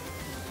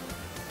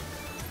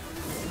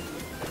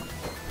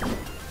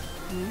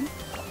 Okay.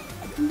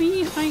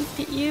 Maybe if I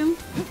hit you?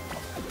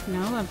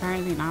 No,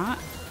 apparently not.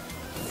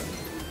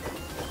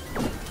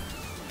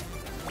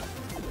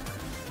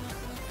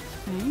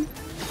 Okay.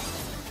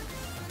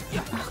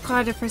 Oh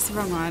god, I pressed the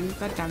wrong one.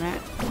 God damn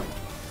it.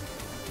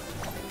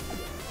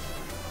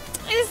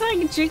 It's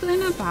like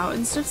jiggling about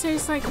and stuff, so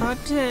it's like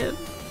hard to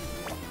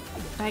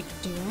like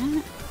do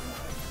it.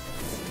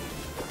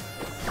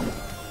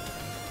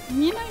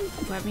 You know,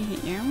 let me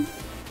hit you.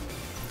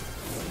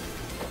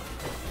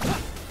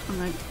 Oh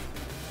my,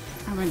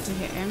 I went to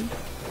hit him.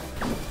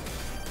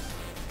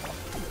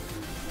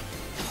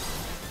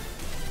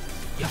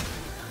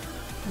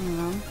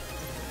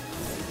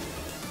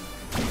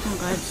 Oh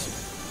god,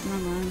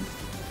 wrong one.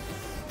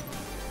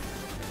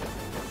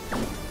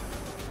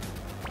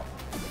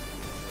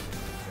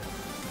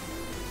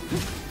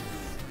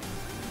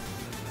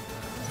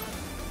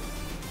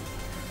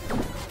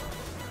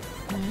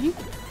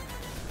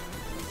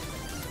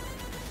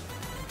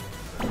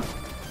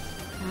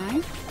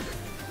 Okay.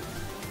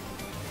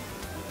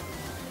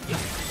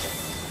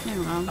 There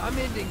we go. I'm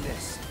ending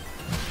this.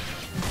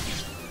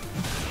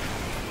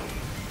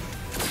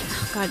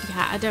 Oh god,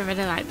 yeah, I don't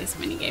really like this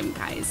minigame,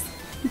 guys.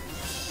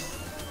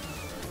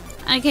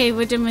 Okay,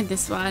 we're done with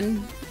this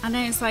one. I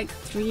know it's like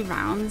 3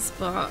 rounds,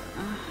 but...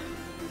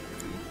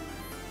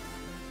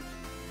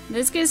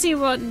 let's go see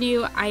what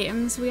new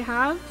items we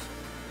have.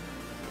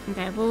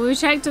 Okay, well we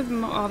checked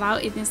them all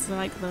out in this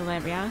like little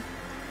area.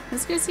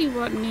 Let's go see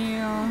what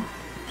new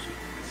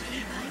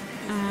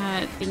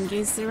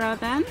thingies there are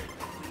then.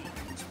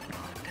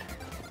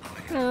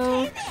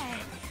 Hello. Hey there.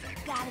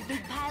 Got a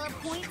big pile of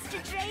points to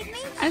trade me?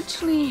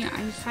 Actually,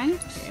 I kind of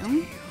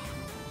do.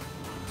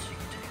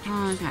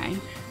 Oh, okay.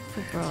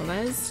 For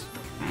brawlers.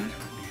 Okay.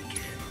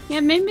 Yeah,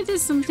 maybe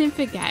there's something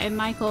for getting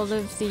like all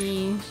of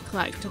the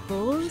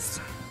collectibles.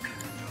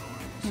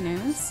 Who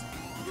knows?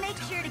 Make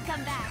sure to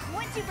come back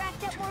once you've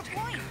racked up more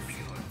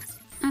points.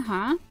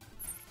 Uh-huh.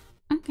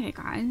 Okay,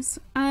 guys.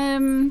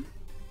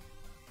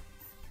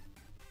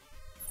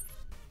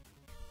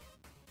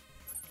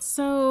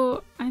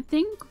 So I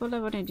think what I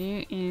want to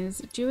do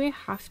is, do we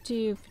have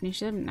to finish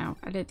them? No,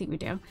 I don't think we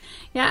do.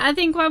 Yeah, I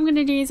think what I'm going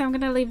to do is I'm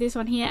going to leave this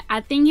one here. I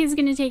think it's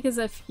going to take us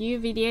a few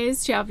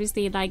videos to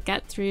obviously like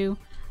get through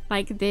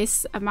like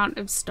this amount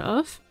of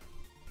stuff.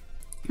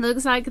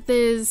 Looks like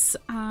there's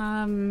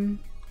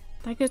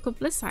like a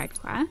couple of side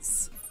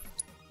quests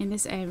in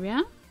this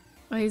area.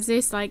 Or is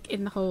this like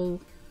in the whole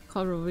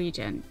coral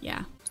region?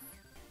 Yeah.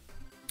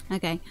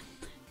 Okay.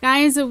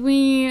 Guys,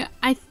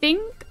 I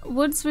think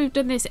once we've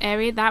done this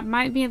area, that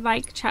might be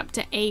like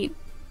chapter 8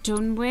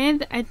 done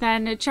with, and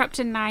then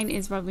chapter 9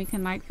 is when we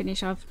can like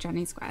finish off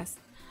Johnny's quest.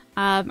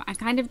 I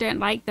kind of don't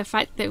like the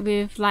fact that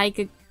we've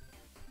like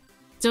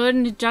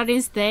done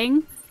Johnny's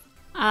thing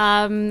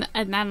and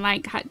then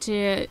like had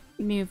to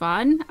move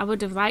on. I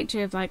would have liked to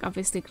have like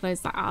obviously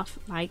closed that off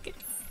like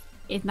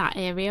in that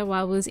area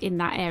while I was in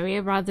that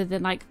area rather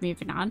than like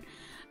moving on.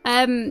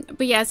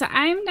 But yeah, so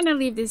I'm gonna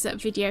leave this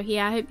video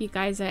here. I hope you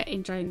guys are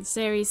enjoying the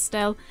series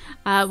still.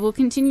 We'll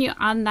continue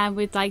on then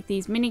with like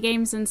these mini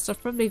games and stuff,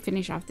 probably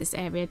finish off this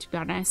area to be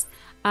honest,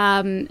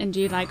 and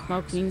do like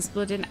more Queen's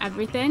Blood and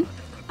everything.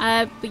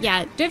 But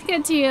yeah, don't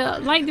forget to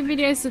like the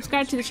video,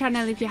 subscribe to the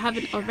channel if you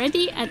haven't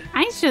already, and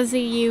I shall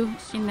see you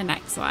in the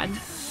next one.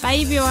 Bye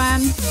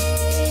everyone.